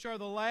 which are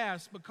the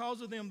last.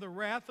 Because of them the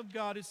wrath of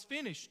God is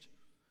finished.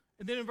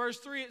 And then in verse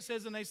 3 it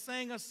says, and they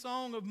sang a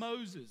song of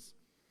Moses,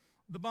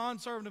 the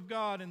bondservant of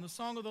God, and the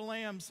song of the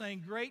Lamb,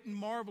 saying, great and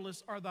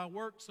marvelous are thy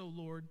works, O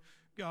Lord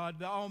God,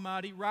 the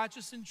Almighty,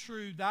 righteous and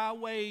true. Thy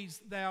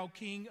ways, thou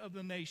King of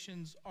the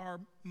nations,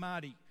 are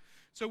mighty.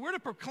 So we're to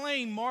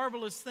proclaim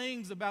marvelous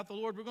things about the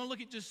Lord. We're going to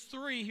look at just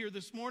 3 here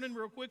this morning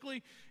real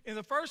quickly. And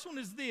the first one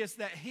is this,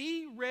 that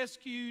he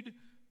rescued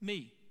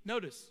me.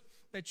 Notice,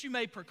 that you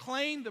may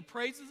proclaim the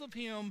praises of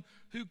him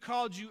who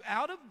called you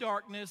out of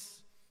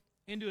darkness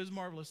into his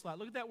marvelous light.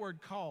 Look at that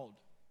word called,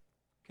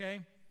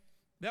 okay?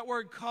 That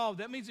word called,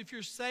 that means if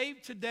you're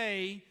saved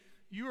today,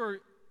 you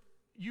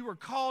were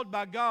called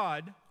by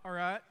God, all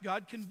right?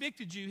 God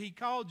convicted you. He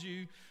called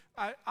you.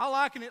 I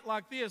liken it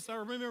like this. I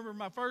remember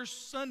my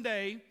first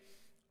Sunday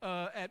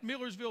at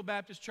Millersville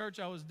Baptist Church.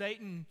 I was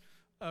dating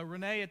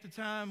Renee at the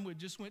time. We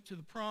just went to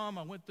the prom.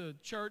 I went to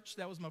church.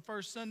 That was my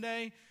first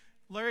Sunday.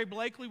 Larry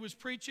Blakely was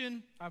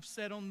preaching. I've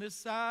sat on this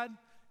side,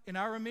 and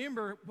I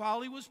remember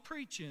while he was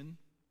preaching,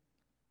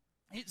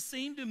 it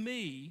seemed to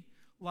me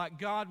like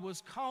God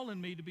was calling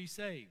me to be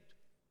saved.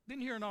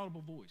 Didn't hear an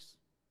audible voice.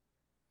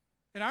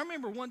 And I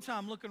remember one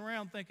time looking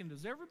around thinking,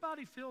 does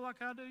everybody feel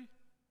like I do?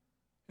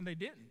 And they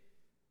didn't,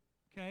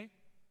 okay?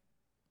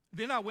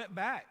 Then I went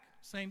back,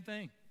 same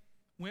thing.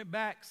 Went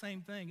back,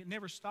 same thing. It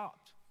never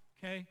stopped,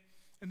 okay?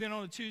 And then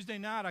on a Tuesday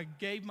night, I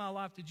gave my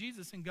life to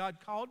Jesus, and God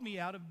called me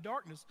out of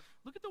darkness.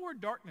 Look at the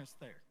word darkness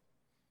there.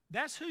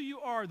 That's who you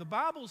are. The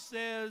Bible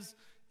says,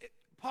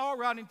 Paul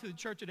writing to the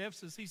church at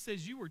Ephesus, he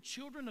says, you were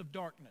children of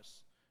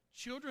darkness,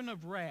 children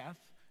of wrath,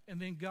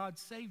 and then God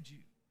saved you.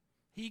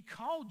 He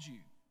called you,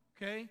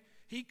 okay?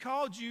 He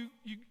called you.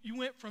 You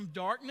went from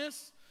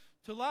darkness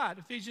to light.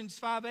 Ephesians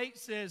 5:8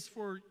 says,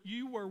 for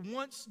you were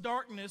once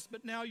darkness,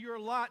 but now you're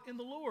light in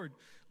the Lord.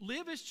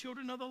 Live as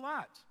children of the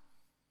light.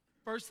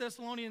 1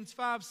 Thessalonians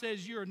 5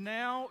 says, you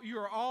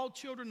are all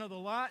children of the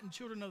light and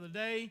children of the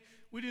day.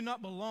 We do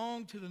not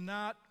belong to the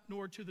night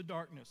nor to the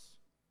darkness.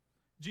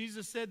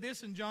 Jesus said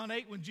this in John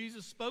 8 when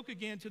Jesus spoke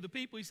again to the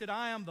people. He said,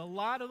 I am the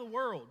light of the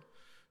world.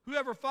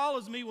 Whoever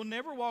follows me will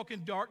never walk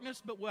in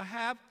darkness, but will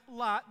have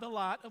light, the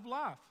light of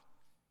life.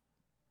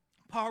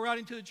 Paul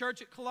writing to the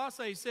church at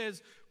Colossae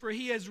says, for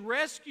he has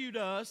rescued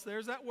us,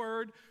 there's that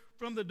word,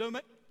 from the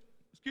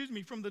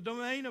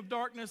domain of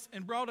darkness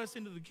and brought us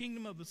into the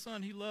kingdom of the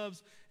Son he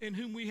loves, in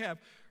whom we have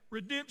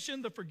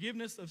redemption, the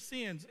forgiveness of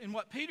sins. And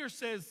what Peter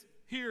says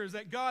here is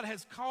that God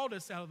has called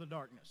us out of the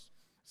darkness.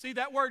 See,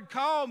 that word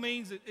call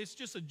means it's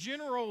just a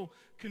general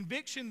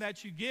conviction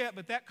that you get,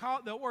 but that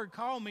word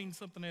call means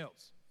something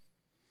else.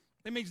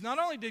 It means not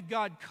only did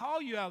God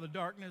call you out of the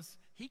darkness,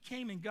 he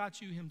came and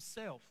got you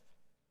himself.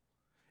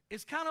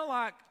 It's kind of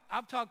like,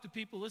 I've talked to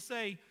people, let's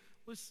say,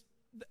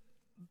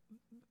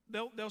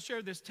 they'll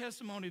share this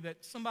testimony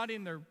that somebody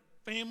in their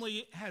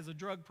family has a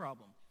drug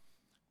problem.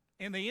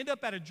 And they end up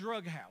at a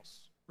drug house,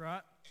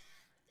 right?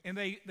 And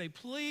they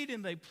plead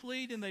and they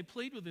plead and they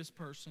plead with this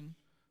person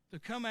to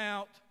come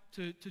out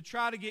to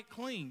try to get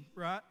clean,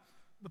 right?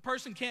 The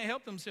person can't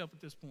help themselves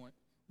at this point.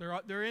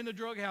 They're in the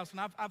drug house. And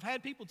I've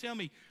had people tell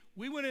me,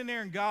 we went in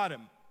there and got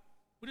him.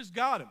 We just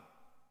got him.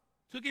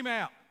 Took him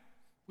out.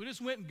 We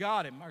just went and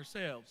got him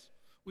ourselves.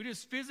 We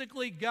just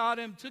physically got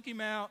him, took him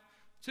out,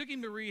 took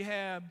him to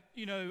rehab,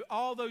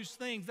 all those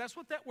things. That's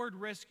what that word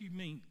rescue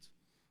means.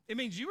 It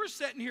means you were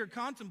sitting here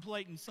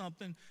contemplating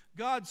something.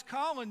 God's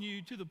calling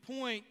you to the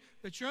point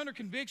that you're under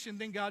conviction,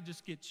 then God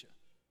just gets you.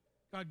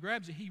 God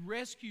grabs you. He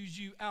rescues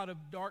you out of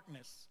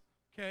darkness,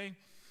 okay?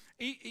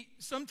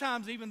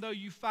 Sometimes even though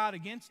you fight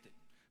against it.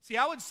 See,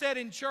 I would sit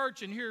in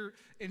church and hear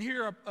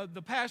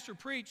the pastor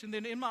preach, and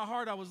then in my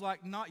heart I was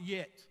like, not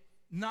yet,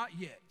 not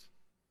yet.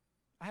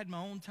 I had my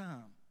own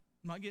time.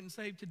 I'm not getting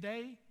saved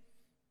today.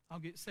 I'll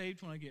get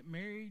saved when I get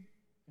married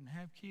and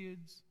have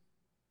kids.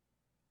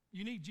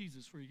 You need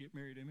Jesus before you get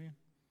married, amen?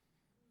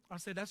 I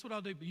said, that's what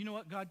I'll do. But you know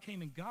what? God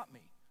came and got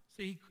me.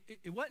 See,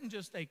 it wasn't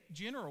just a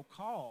general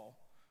call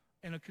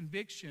and a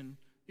conviction.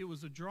 It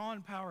was a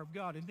drawing power of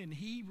God. And then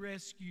he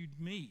rescued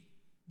me.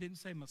 Didn't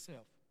say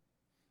myself.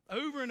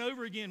 Over and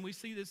over again, we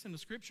see this in the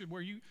scripture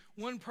where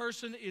one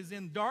person is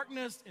in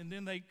darkness and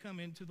then they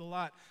come into the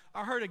light.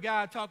 I heard a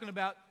guy talking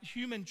about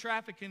human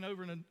trafficking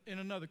over in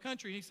another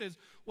country. And he says,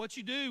 what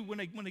you do when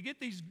they get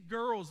these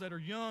girls that are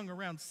young,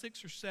 around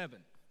 6 or 7,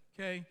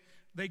 okay,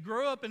 they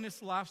grow up in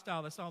this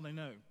lifestyle. That's all they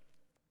know.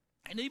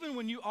 And even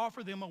when you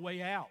offer them a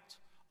way out,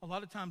 a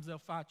lot of times they'll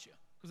fight you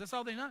because that's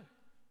all they know.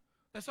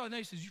 That's all they know.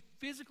 He says, you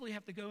physically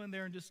have to go in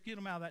there and just get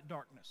them out of that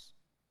darkness,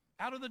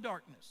 out of the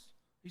darkness.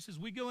 He says,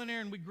 we go in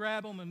there and we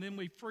grab them and then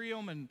we free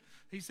them. And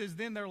he says,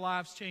 then their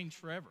lives change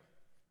forever.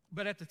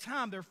 But at the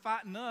time, they're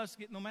fighting us,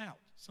 getting them out.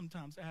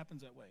 Sometimes it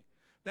happens that way.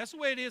 That's the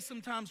way it is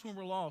sometimes when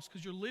we're lost,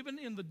 because you're living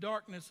in the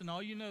darkness and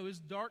all you know is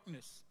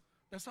darkness.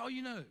 That's all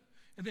you know.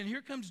 And then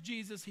here comes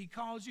Jesus. He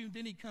calls you, and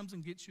then he comes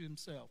and gets you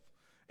himself.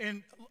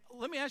 And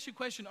let me ask you a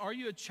question. Are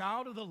you a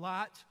child of the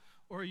light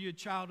or are you a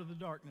child of the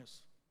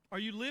darkness? Are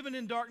you living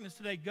in darkness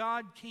today?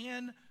 God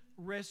can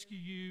rescue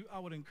you. I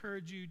would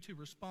encourage you to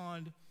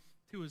respond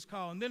to his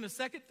call. And then the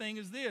second thing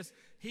is this.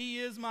 He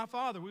is my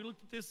Father. We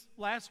looked at this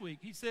last week.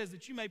 He says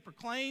that you may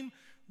proclaim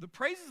the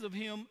praises of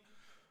him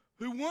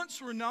who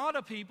once were not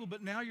a people,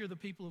 but now you're the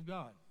people of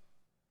God.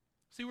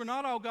 See, we're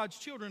not all God's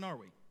children, are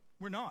we?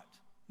 We're not.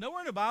 Nowhere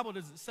in the Bible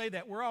does it say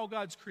that. We're all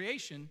God's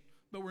creation,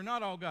 but we're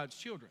not all God's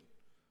children.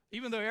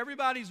 Even though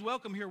everybody's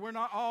welcome here, we're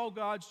not all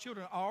God's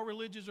children. All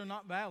religions are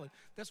not valid.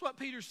 That's what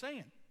Peter's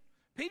saying.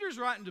 Peter's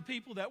writing to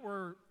people that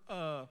were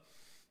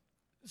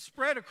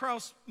spread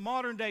across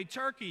modern-day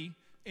Turkey,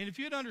 and if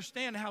you'd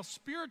understand how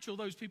spiritual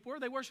those people were,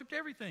 they worshiped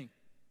everything.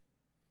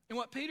 And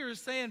what Peter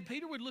is saying,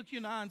 Peter would look you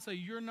in the eye and say,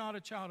 you're not a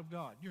child of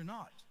God. You're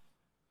not.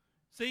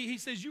 See, he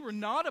says you were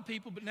not a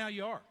people, but now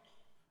you are.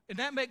 And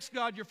that makes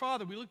God your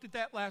Father. We looked at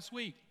that last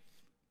week.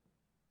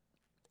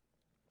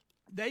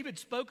 David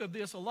spoke of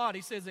this a lot.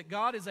 He says that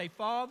God is a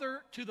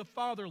father to the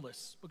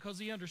fatherless because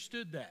he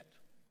understood that.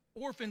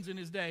 orphans in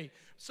his day.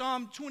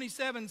 Psalm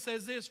 27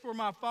 says this, "For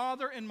my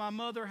father and my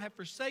mother have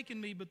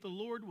forsaken me, but the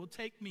Lord will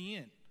take me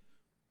in."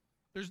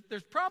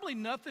 There's probably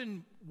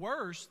nothing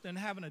worse than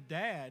having a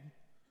dad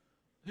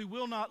who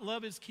will not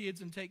love his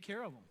kids and take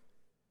care of them.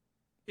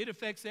 It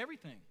affects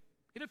everything.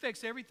 It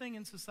affects everything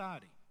in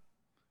society.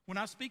 When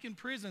I speak in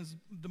prisons,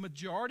 the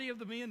majority of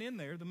the men in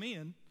there,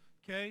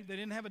 okay, they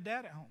didn't have a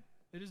dad at home.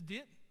 They just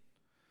didn't.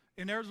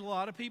 And there's a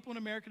lot of people in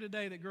America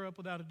today that grew up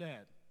without a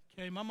dad.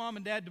 Okay, my mom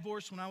and dad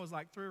divorced when I was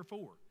like 3 or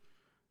 4.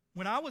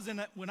 When I was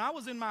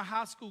in my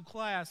high school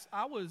class,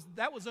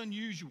 that was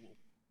unusual.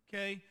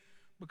 Okay,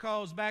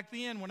 because back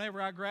then,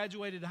 whenever I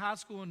graduated high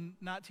school in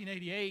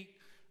 1988,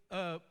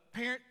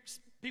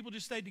 people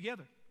just stayed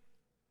together.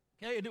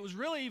 Okay, and it was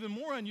really even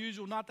more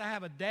unusual not to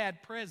have a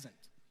dad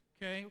present.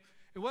 Okay,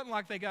 it wasn't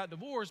like they got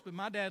divorced, but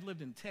my dad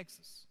lived in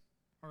Texas.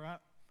 All right,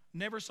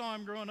 never saw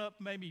him growing up,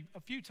 maybe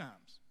a few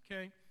times.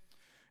 Okay.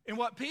 And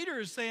what Peter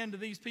is saying to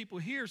these people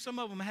here, some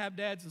of them have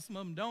dads and some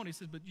of them don't. He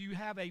says, but you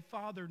have a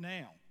father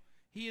now.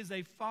 He is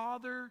a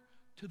father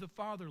to the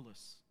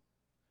fatherless.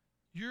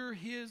 You're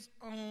his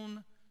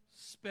own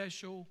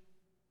special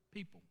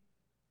people.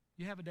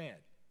 You have a dad.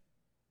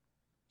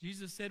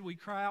 Jesus said we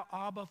cry out,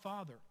 Abba,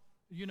 Father.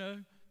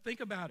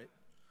 Think about it.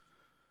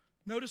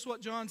 Notice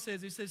what John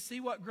says. He says, see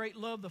what great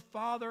love the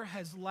Father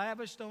has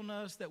lavished on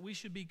us that we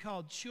should be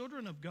called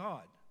children of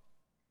God.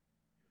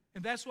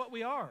 And that's what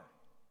we are.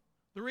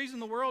 The reason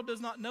the world does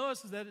not know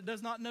us is that it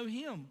does not know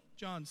him,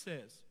 John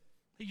says.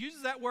 He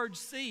uses that word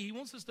see. He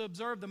wants us to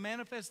observe the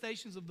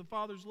manifestations of the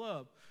Father's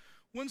love.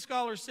 One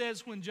scholar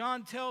says when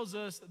John tells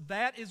us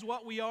that is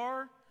what we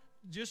are,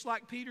 just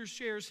like Peter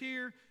shares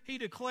here, he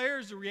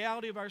declares the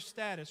reality of our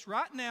status.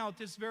 Right now, at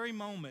this very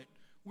moment,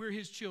 we're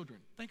his children.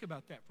 Think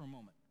about that for a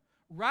moment.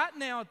 Right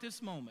now, at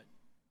this moment,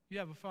 you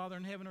have a Father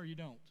in heaven or you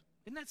don't.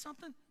 Isn't that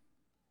something?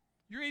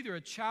 You're either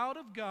a child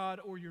of God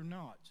or you're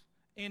not.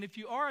 And if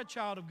you are a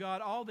child of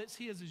God, all that's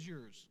his is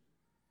yours.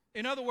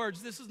 In other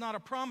words, this is not a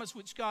promise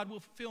which God will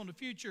fulfill in the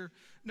future.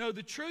 No,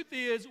 the truth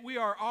is we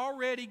are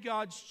already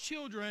God's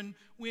children.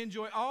 We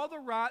enjoy all the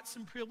rights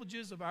and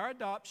privileges of our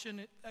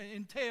adoption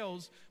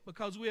entails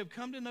because we have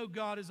come to know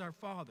God as our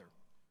Father.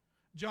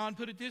 John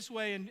put it this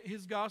way in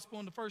his gospel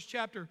in the 1st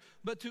chapter,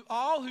 but to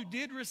all who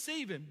did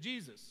receive him,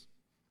 Jesus,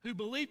 who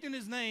believed in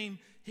his name,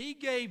 he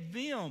gave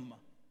them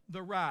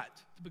the right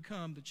to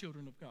become the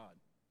children of God.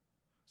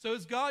 So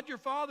is God your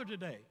Father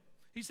today?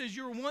 He says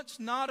you were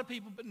once not a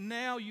people, but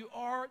now you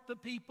are the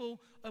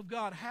people of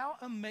God. How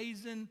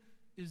amazing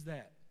is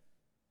that?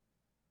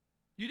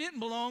 You didn't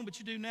belong, but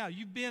you do now.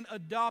 You've been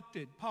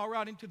adopted. Paul,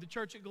 writing to the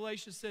church at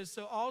Galatia, says,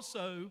 so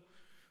also,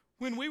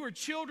 when we were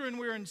children,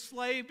 we were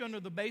enslaved under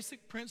the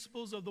basic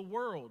principles of the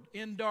world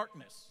in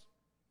darkness.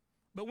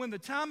 But when the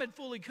time had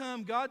fully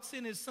come, God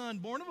sent his Son,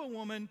 born of a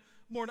woman,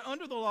 born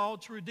under the law,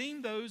 to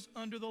redeem those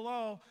under the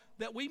law,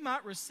 that we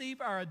might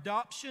receive our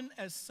adoption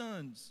as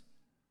sons.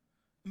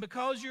 And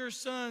because you're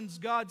sons,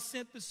 God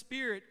sent the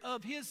Spirit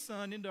of his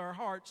Son into our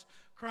hearts,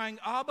 crying,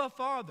 Abba,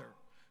 Father,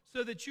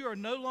 so that you are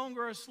no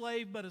longer a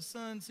slave but a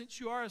son. Since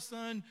you are a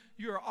son,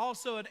 you are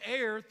also an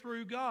heir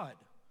through God.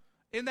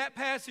 In that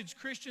passage,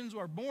 Christians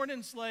are born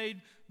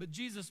enslaved, but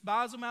Jesus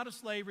buys them out of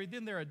slavery.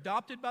 Then they're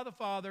adopted by the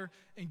Father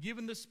and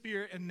given the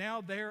Spirit, and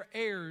now they're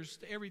heirs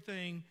to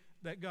everything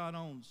that God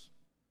owns.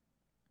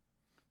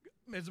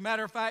 As a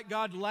matter of fact,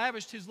 God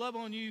lavished his love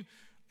on you.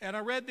 And I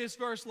read this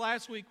verse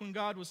last week when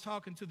God was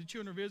talking to the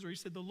children of Israel. He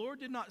said, the Lord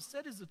did not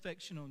set his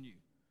affection on you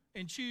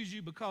and choose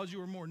you because you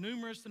were more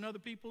numerous than other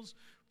peoples.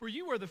 For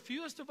you were the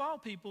fewest of all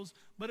peoples,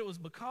 but it was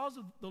because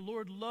of the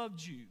Lord loved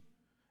you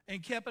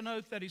and kept an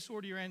oath that he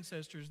swore to your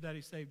ancestors that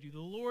he saved you. The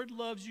Lord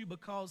loves you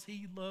because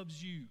he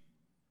loves you.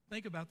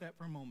 Think about that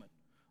for a moment.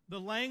 The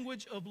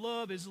language of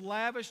love is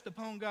lavished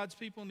upon God's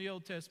people in the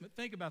Old Testament.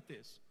 Think about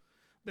this.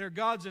 They're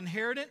God's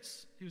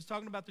inheritance. He was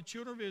talking about the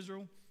children of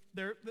Israel.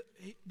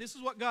 This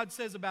is what God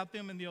says about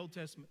them in the Old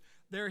Testament.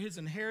 They're his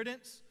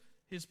inheritance,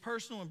 his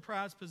personal and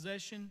prized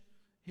possession,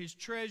 his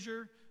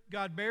treasure.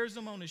 God bears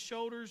them on his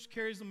shoulders,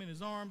 carries them in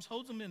his arms,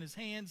 holds them in his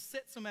hands,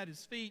 sets them at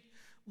his feet,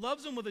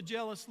 loves them with a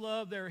jealous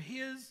love. They're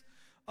his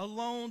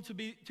alone to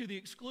the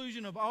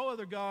exclusion of all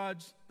other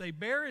gods. They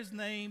bear his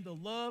name. The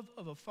love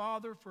of a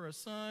father for a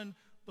son,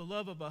 the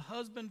love of a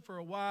husband for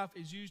a wife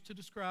is used to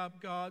describe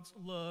God's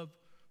love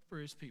for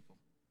his people.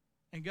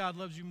 And God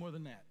loves you more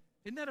than that.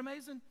 Isn't that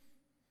amazing?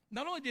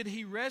 Not only did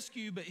he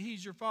rescue you, but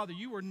he's your Father.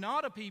 You were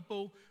not a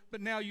people,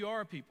 but now you are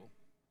a people.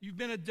 You've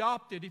been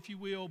adopted, if you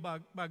will,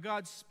 by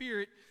God's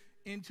Spirit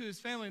into his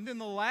family. And then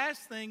the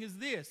last thing is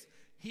this.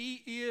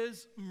 He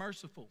is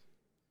merciful.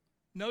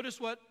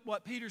 Notice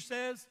what Peter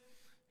says.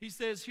 He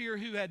says here,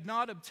 who had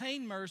not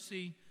obtained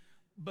mercy,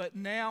 but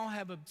now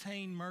have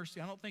obtained mercy.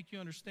 I don't think you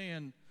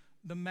understand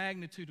the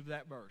magnitude of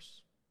that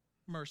verse.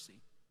 Mercy.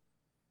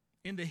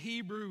 In the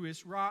Hebrew,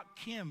 it's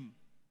rakim.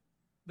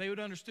 They would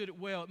have understood it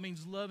well. It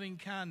means loving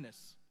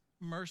kindness,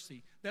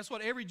 mercy. That's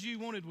what every Jew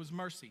wanted, was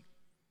mercy.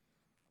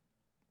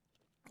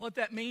 What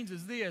that means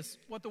is this.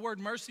 What the word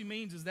mercy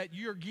means is that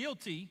you're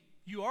guilty.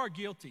 You are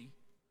guilty.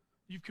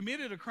 You've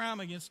committed a crime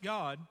against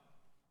God.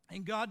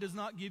 And God does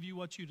not give you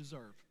what you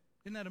deserve.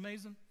 Isn't that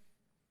amazing?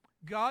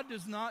 God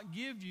does not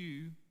give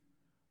you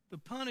the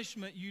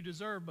punishment you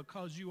deserve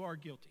because you are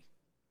guilty.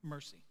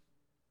 Mercy.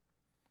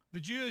 The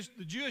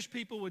Jewish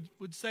people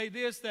would say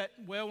this, that,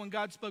 well, when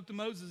God spoke to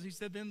Moses, he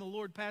said, then the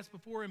Lord passed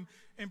before him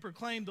and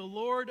proclaimed, the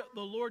Lord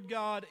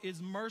God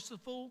is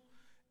merciful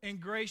and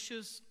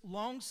gracious,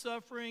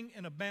 long-suffering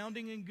and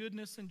abounding in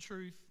goodness and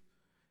truth,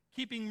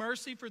 keeping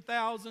mercy for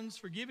thousands,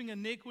 forgiving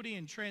iniquity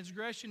and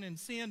transgression and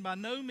sin, by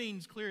no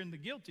means clearing the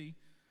guilty,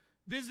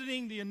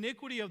 visiting the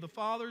iniquity of the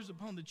fathers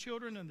upon the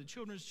children and the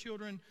children's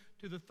children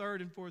to the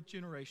third and fourth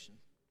generation.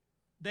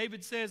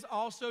 David says,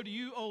 also to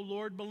you, O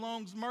Lord,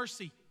 belongs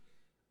mercy.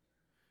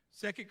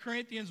 2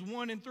 Corinthians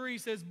 1:3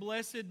 says,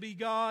 blessed be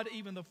God,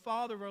 even the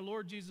Father of our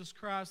Lord Jesus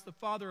Christ, the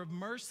Father of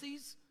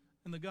mercies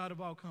and the God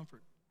of all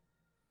comfort.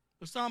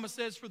 The psalmist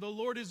says, for the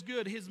Lord is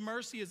good, his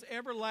mercy is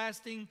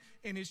everlasting,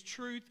 and his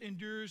truth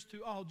endures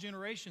to all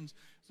generations.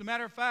 As a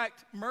matter of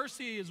fact,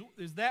 mercy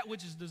is that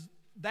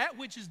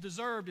which is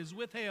deserved is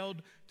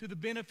withheld to the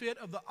benefit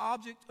of the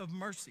object of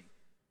mercy.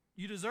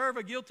 You deserve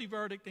a guilty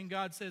verdict, and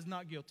God says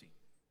not guilty.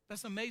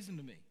 That's amazing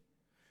to me.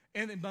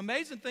 And the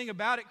amazing thing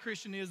about it,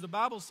 Christian, is the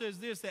Bible says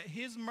this, that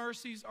his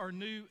mercies are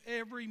new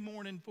every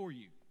morning for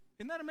you.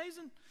 Isn't that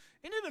amazing?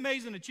 Isn't it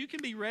amazing that you can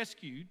be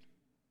rescued,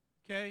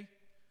 okay,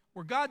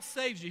 where God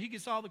saves you, he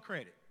gets all the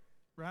credit,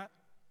 right?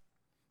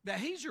 That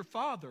he's your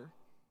father,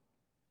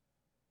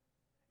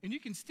 and you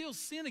can still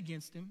sin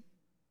against him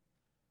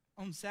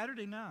on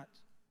Saturday night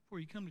before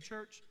you come to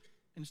church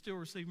and still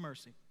receive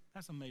mercy.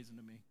 That's amazing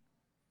to me.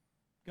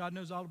 God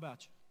knows all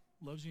about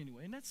you, loves you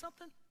anyway. Isn't that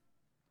something?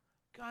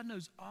 God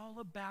knows all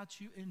about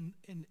you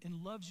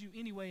and loves you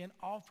anyway and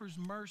offers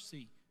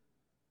mercy.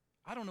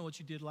 I don't know what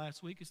you did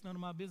last week. It's none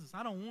of my business.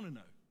 I don't want to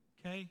know,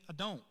 okay? I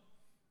don't.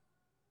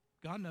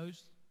 God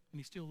knows, and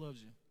he still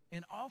loves you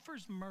and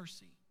offers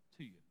mercy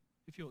to you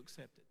if you'll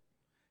accept it.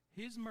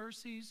 His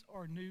mercies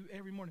are new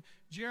every morning.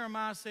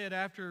 Jeremiah said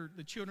after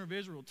the children of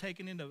Israel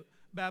taken into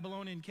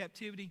Babylonian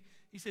captivity,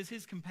 he says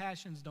his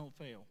compassions don't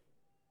fail.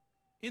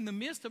 In the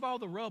midst of all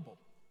the rubble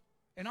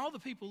and all the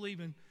people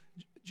leaving,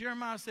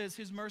 Jeremiah says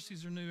his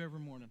mercies are new every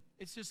morning.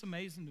 It's just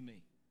amazing to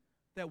me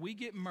that we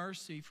get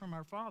mercy from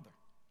our Father.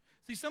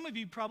 See, some of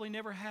you probably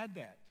never had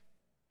that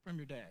from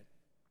your dad.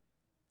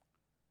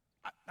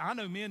 I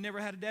know men never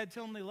had a dad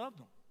tell them they loved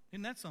them.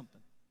 Isn't that something?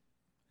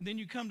 And then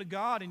you come to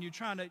God and you're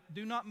trying to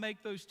do not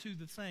make those two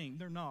the same.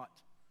 They're not.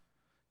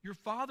 Your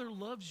Father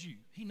loves you.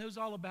 He knows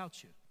all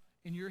about you.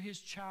 And you're his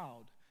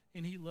child,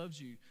 and he loves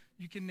you.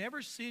 You can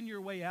never sin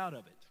your way out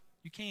of it.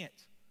 You can't.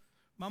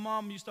 My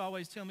mom used to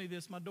always tell me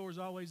this, my door's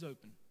always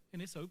open,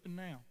 and it's open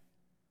now.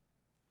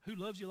 Who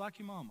loves you like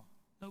your mama?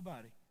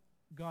 Nobody.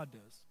 God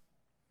does.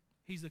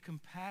 He's a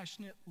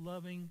compassionate,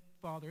 loving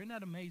Father. Isn't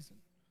that amazing?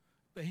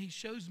 But he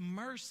shows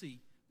mercy.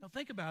 Now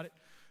think about it.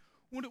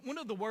 One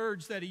of the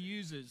words that he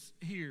uses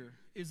here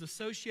is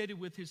associated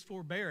with his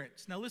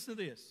forbearance. Now listen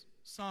to this.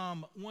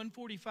 Psalm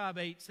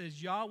 145:8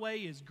 says, Yahweh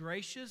is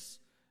gracious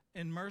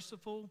and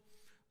merciful,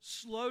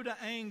 slow to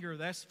anger,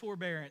 that's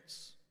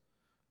forbearance,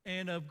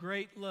 and of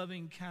great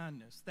loving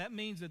kindness. That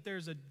means that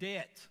there's a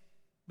debt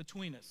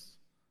between us.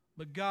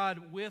 But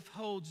God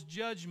withholds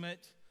judgment,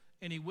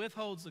 and he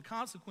withholds the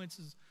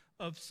consequences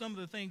of some of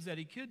the things that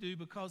he could do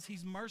because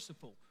he's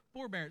merciful.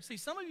 Forbearance. See,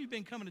 some of you have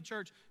been coming to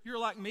church, you're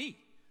like me.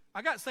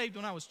 I got saved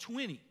when I was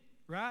 20,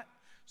 right?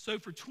 So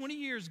for 20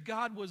 years,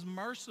 God was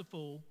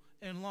merciful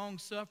and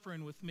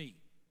long-suffering with me.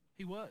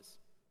 He was.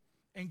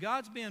 And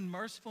God's been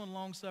merciful and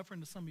long-suffering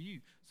to some of you.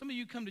 Some of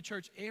you come to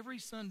church every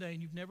Sunday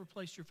and you've never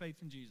placed your faith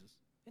in Jesus.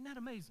 Isn't that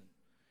amazing?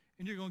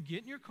 And you're going to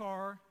get in your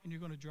car and you're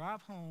going to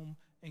drive home,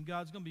 and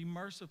God's going to be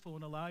merciful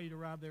and allow you to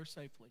arrive there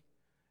safely.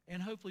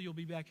 And hopefully you'll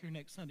be back here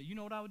next Sunday. You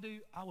know what I would do?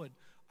 I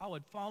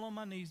would fall on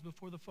my knees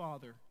before the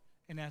Father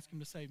and ask him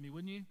to save me,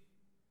 wouldn't you?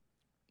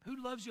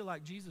 Who loves you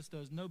like Jesus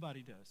does?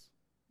 Nobody does.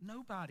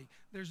 Nobody.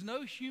 There's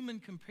no human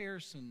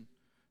comparison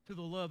to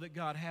the love that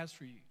God has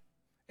for you.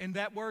 And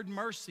that word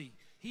mercy,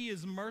 he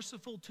is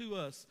merciful to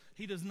us.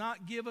 He does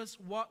not give us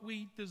what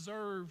we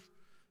deserve.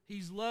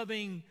 He's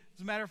loving.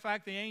 As a matter of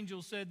fact, the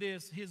angel said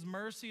this, his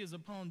mercy is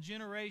upon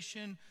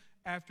generation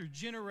after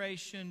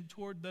generation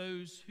toward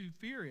those who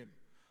fear him.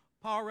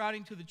 Paul,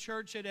 writing to the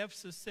church at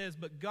Ephesus, says,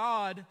 but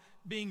God,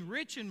 being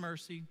rich in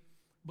mercy,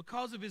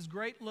 because of his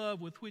great love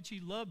with which he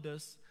loved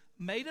us,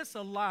 made us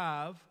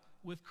alive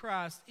with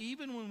Christ,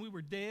 even when we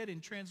were dead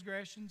in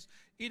transgressions.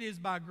 It is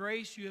by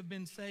grace you have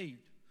been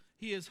saved.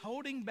 He is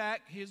holding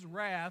back his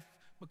wrath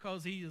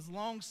because he is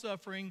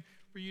long-suffering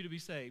for you to be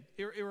saved.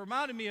 It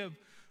reminded me of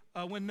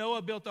when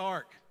Noah built the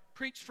ark,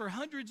 preached for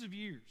hundreds of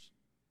years,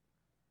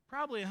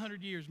 probably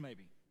 100 years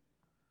maybe,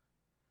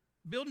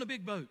 building a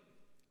big boat,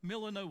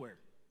 middle of nowhere,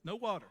 no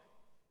water,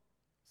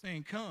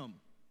 saying, come,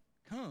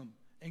 come.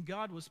 And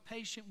God was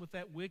patient with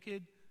that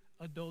wicked,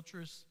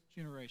 adulterous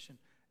generation.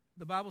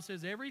 The Bible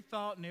says every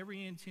thought and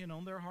every intent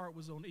on their heart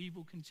was on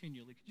evil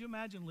continually. Could you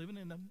imagine living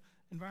in an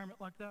environment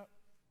like that?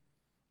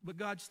 But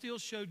God still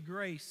showed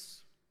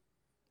grace.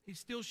 He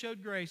still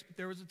showed grace, but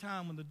there was a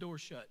time when the door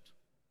shut.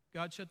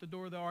 God shut the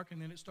door of the ark,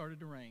 and then it started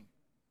to rain.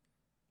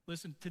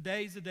 Listen,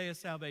 today's the day of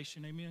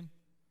salvation, amen?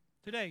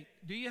 Today,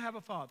 do you have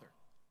a father?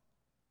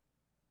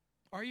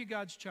 Are you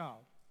God's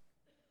child?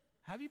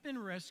 Have you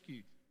been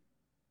rescued?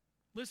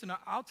 Listen,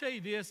 I'll tell you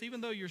this,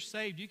 even though you're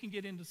saved, you can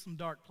get into some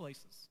dark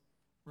places,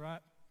 right?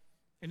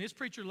 And this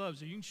preacher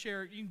loves you. You can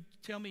share it, you can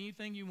tell me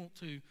anything you want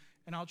to,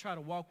 and I'll try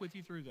to walk with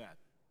you through that,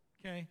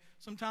 okay?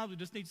 Sometimes we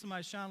just need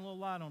somebody to shine a little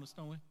light on us,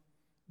 don't we?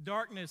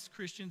 Darkness,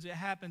 Christians, it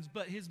happens,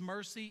 but his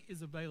mercy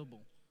is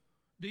available.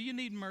 Do you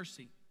need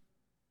mercy?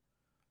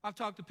 I've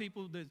talked to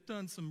people that's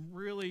done some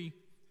really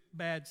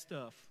bad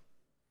stuff,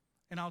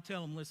 and I'll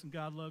tell them, listen,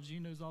 God loves you,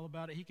 he knows all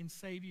about it. He can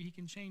save you, he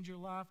can change your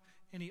life,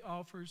 and he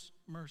offers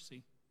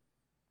mercy.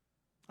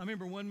 I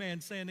remember one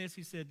man saying this,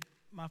 he said,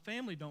 my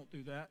family don't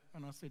do that.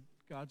 And I said,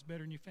 God's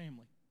better than your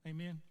family.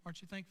 Amen.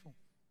 Aren't you thankful?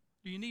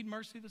 Do you need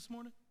mercy this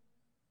morning?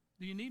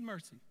 Do you need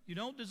mercy? You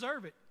don't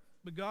deserve it,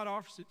 but God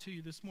offers it to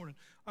you this morning.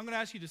 I'm going to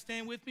ask you to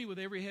stand with me with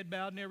every head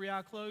bowed and every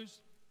eye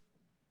closed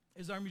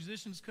as our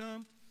musicians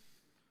come.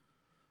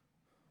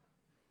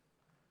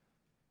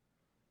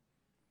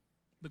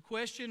 The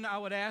question I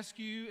would ask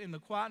you in the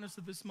quietness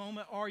of this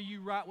moment, are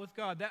you right with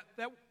God?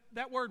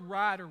 That word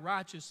right or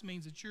righteous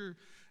means that you're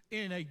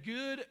in a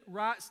good,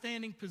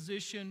 right-standing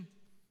position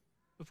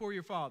before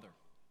your Father.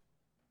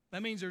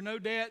 That means there are no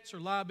debts or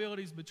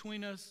liabilities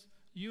between us.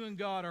 You and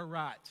God are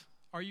right.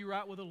 Are you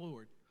right with the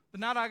Lord? The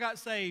night I got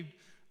saved,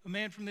 a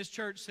man from this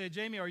church said,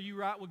 Jamie, are you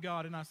right with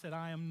God? And I said,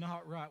 I am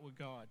not right with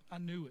God. I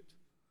knew it.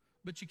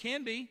 But you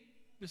can be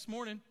this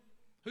morning.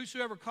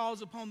 Whosoever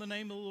calls upon the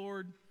name of the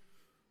Lord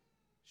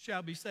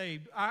shall be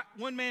saved.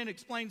 One man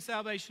explained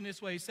salvation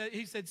this way.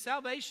 He said,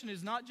 salvation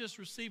is not just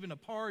receiving a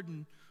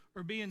pardon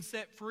or being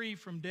set free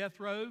from death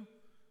row.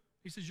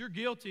 He says, you're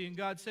guilty and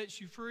God sets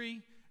you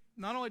free.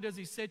 Not only does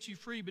he set you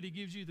free, but he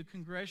gives you the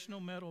Congressional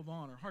Medal of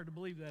Honor. Hard to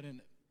believe that, isn't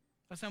it?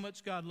 That's how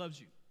much God loves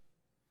you.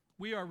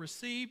 We are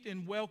received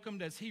and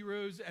welcomed as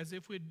heroes, as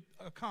if we'd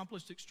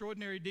accomplished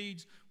extraordinary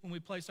deeds when we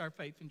place our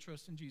faith and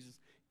trust in Jesus.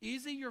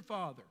 Is he your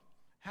Father?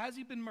 Has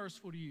he been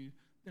merciful to you?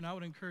 Then I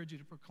would encourage you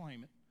to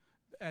proclaim it.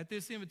 At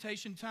this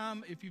invitation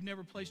time, if you've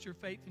never placed your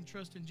faith and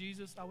trust in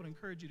Jesus, I would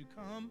encourage you to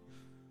come.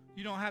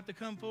 You don't have to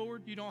come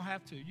forward. You don't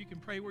have to. You can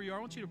pray where you are. I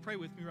want you to pray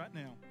with me right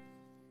now.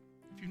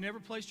 If you've never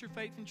placed your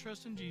faith and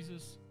trust in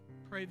Jesus,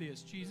 pray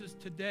this. Jesus,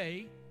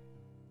 today,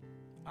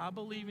 I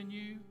believe in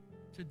you.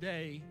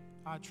 Today,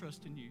 I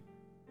trust in you.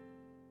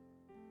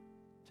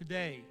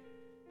 Today,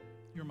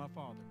 you're my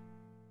Father.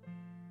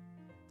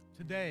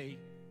 Today,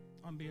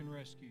 I'm being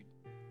rescued.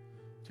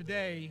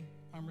 Today,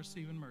 I'm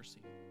receiving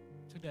mercy.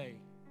 Today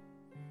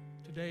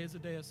is the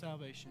day of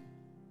salvation.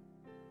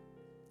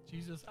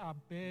 Jesus, I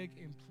beg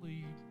and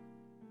plead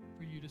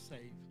for you to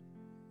save.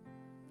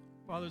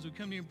 Father, as we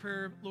come to you in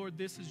prayer, Lord,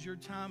 this is your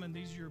time and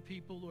these are your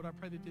people. Lord, I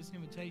pray that this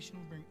invitation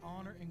will bring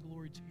honor and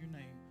glory to your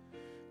name.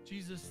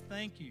 Jesus,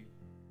 thank you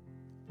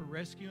for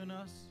rescuing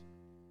us.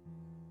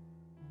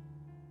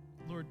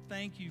 Lord,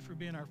 thank you for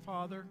being our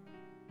Father.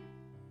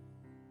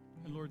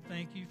 And Lord,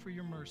 thank you for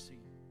your mercy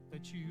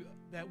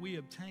that we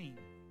obtain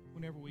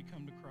whenever we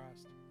come to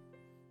Christ.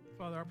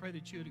 Father, I pray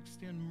that you would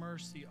extend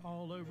mercy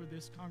all over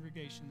this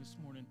congregation this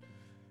morning.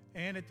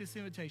 And at this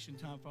invitation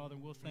time, Father,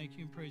 we'll thank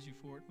you and praise you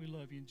for it. We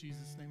love you. In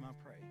Jesus' name I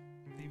pray.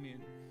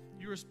 Amen.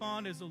 You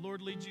respond as the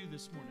Lord leads you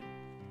this morning.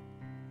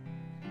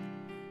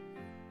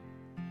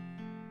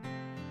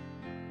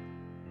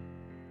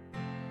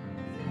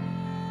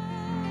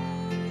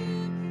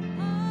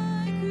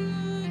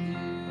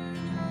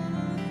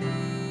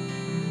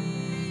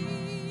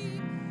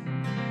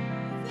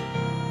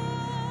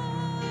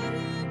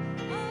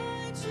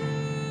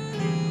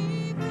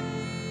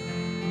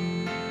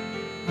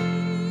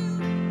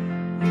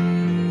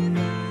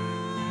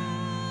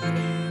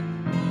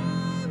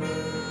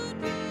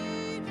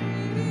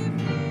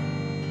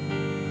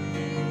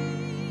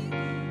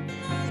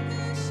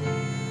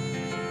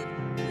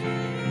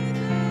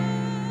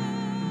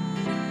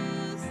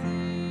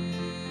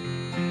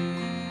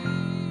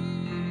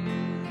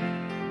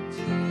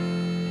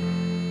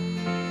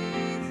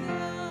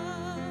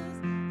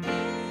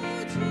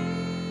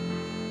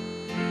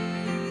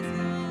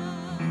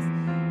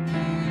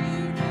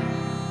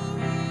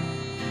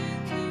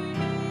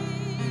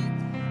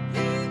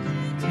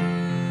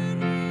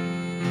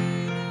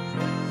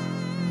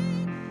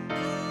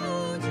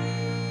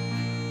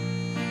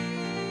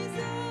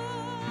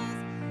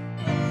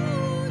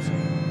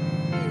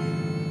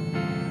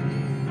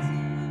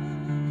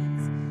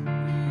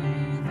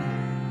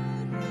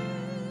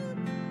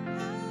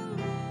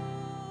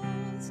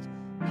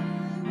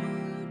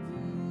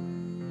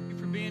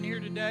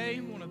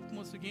 Today,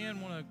 once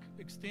again, want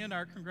to extend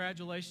our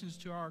congratulations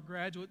to our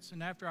graduates.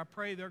 And after I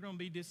pray, they're going to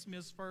be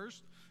dismissed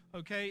first.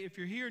 Okay, if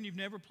you're here and you've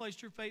never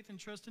placed your faith and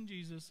trust in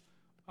Jesus,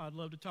 I'd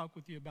love to talk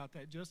with you about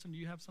that. Justin, do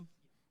you have something?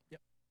 Yep.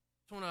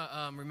 Just want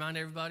to remind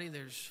everybody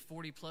there's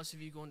 40 plus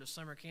of you going to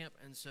summer camp.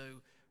 And so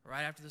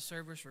right after the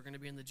service, we're going to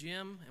be in the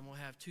gym and we'll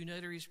have 2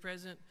 notaries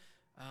present.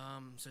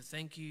 So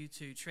thank you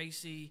to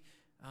Tracy,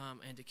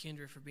 and to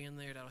Kendra for being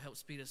there. That'll help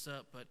speed us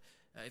up. But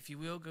if you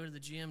will, go to the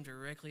gym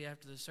directly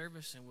after the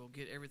service, and we'll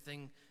get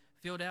everything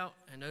filled out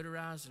and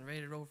notarized and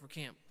ready to roll for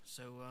camp.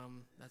 So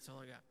that's all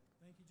I got.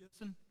 Thank you,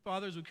 Justin.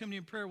 Father, as we come to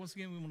you in prayer, once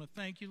again, we want to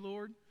thank you,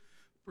 Lord,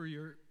 for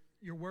your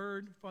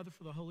word, Father,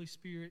 for the Holy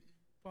Spirit.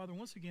 Father,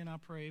 once again, I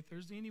pray if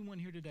there's anyone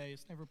here today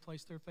that's never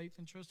placed their faith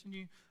and trust in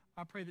you,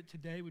 I pray that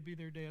today would be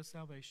their day of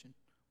salvation.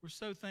 We're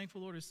so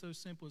thankful, Lord, it's so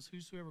simple as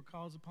whosoever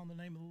calls upon the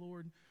name of the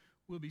Lord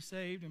will be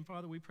saved. And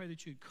Father, we pray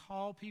that you'd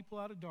call people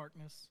out of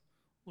darkness.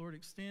 Lord,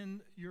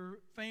 extend your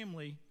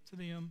family to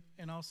them,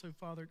 and also,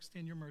 Father,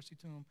 extend your mercy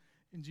to them.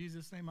 In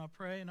Jesus' name I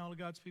pray, and all of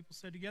God's people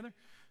said together,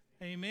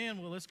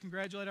 amen. Well, let's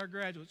congratulate our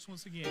graduates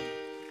once again.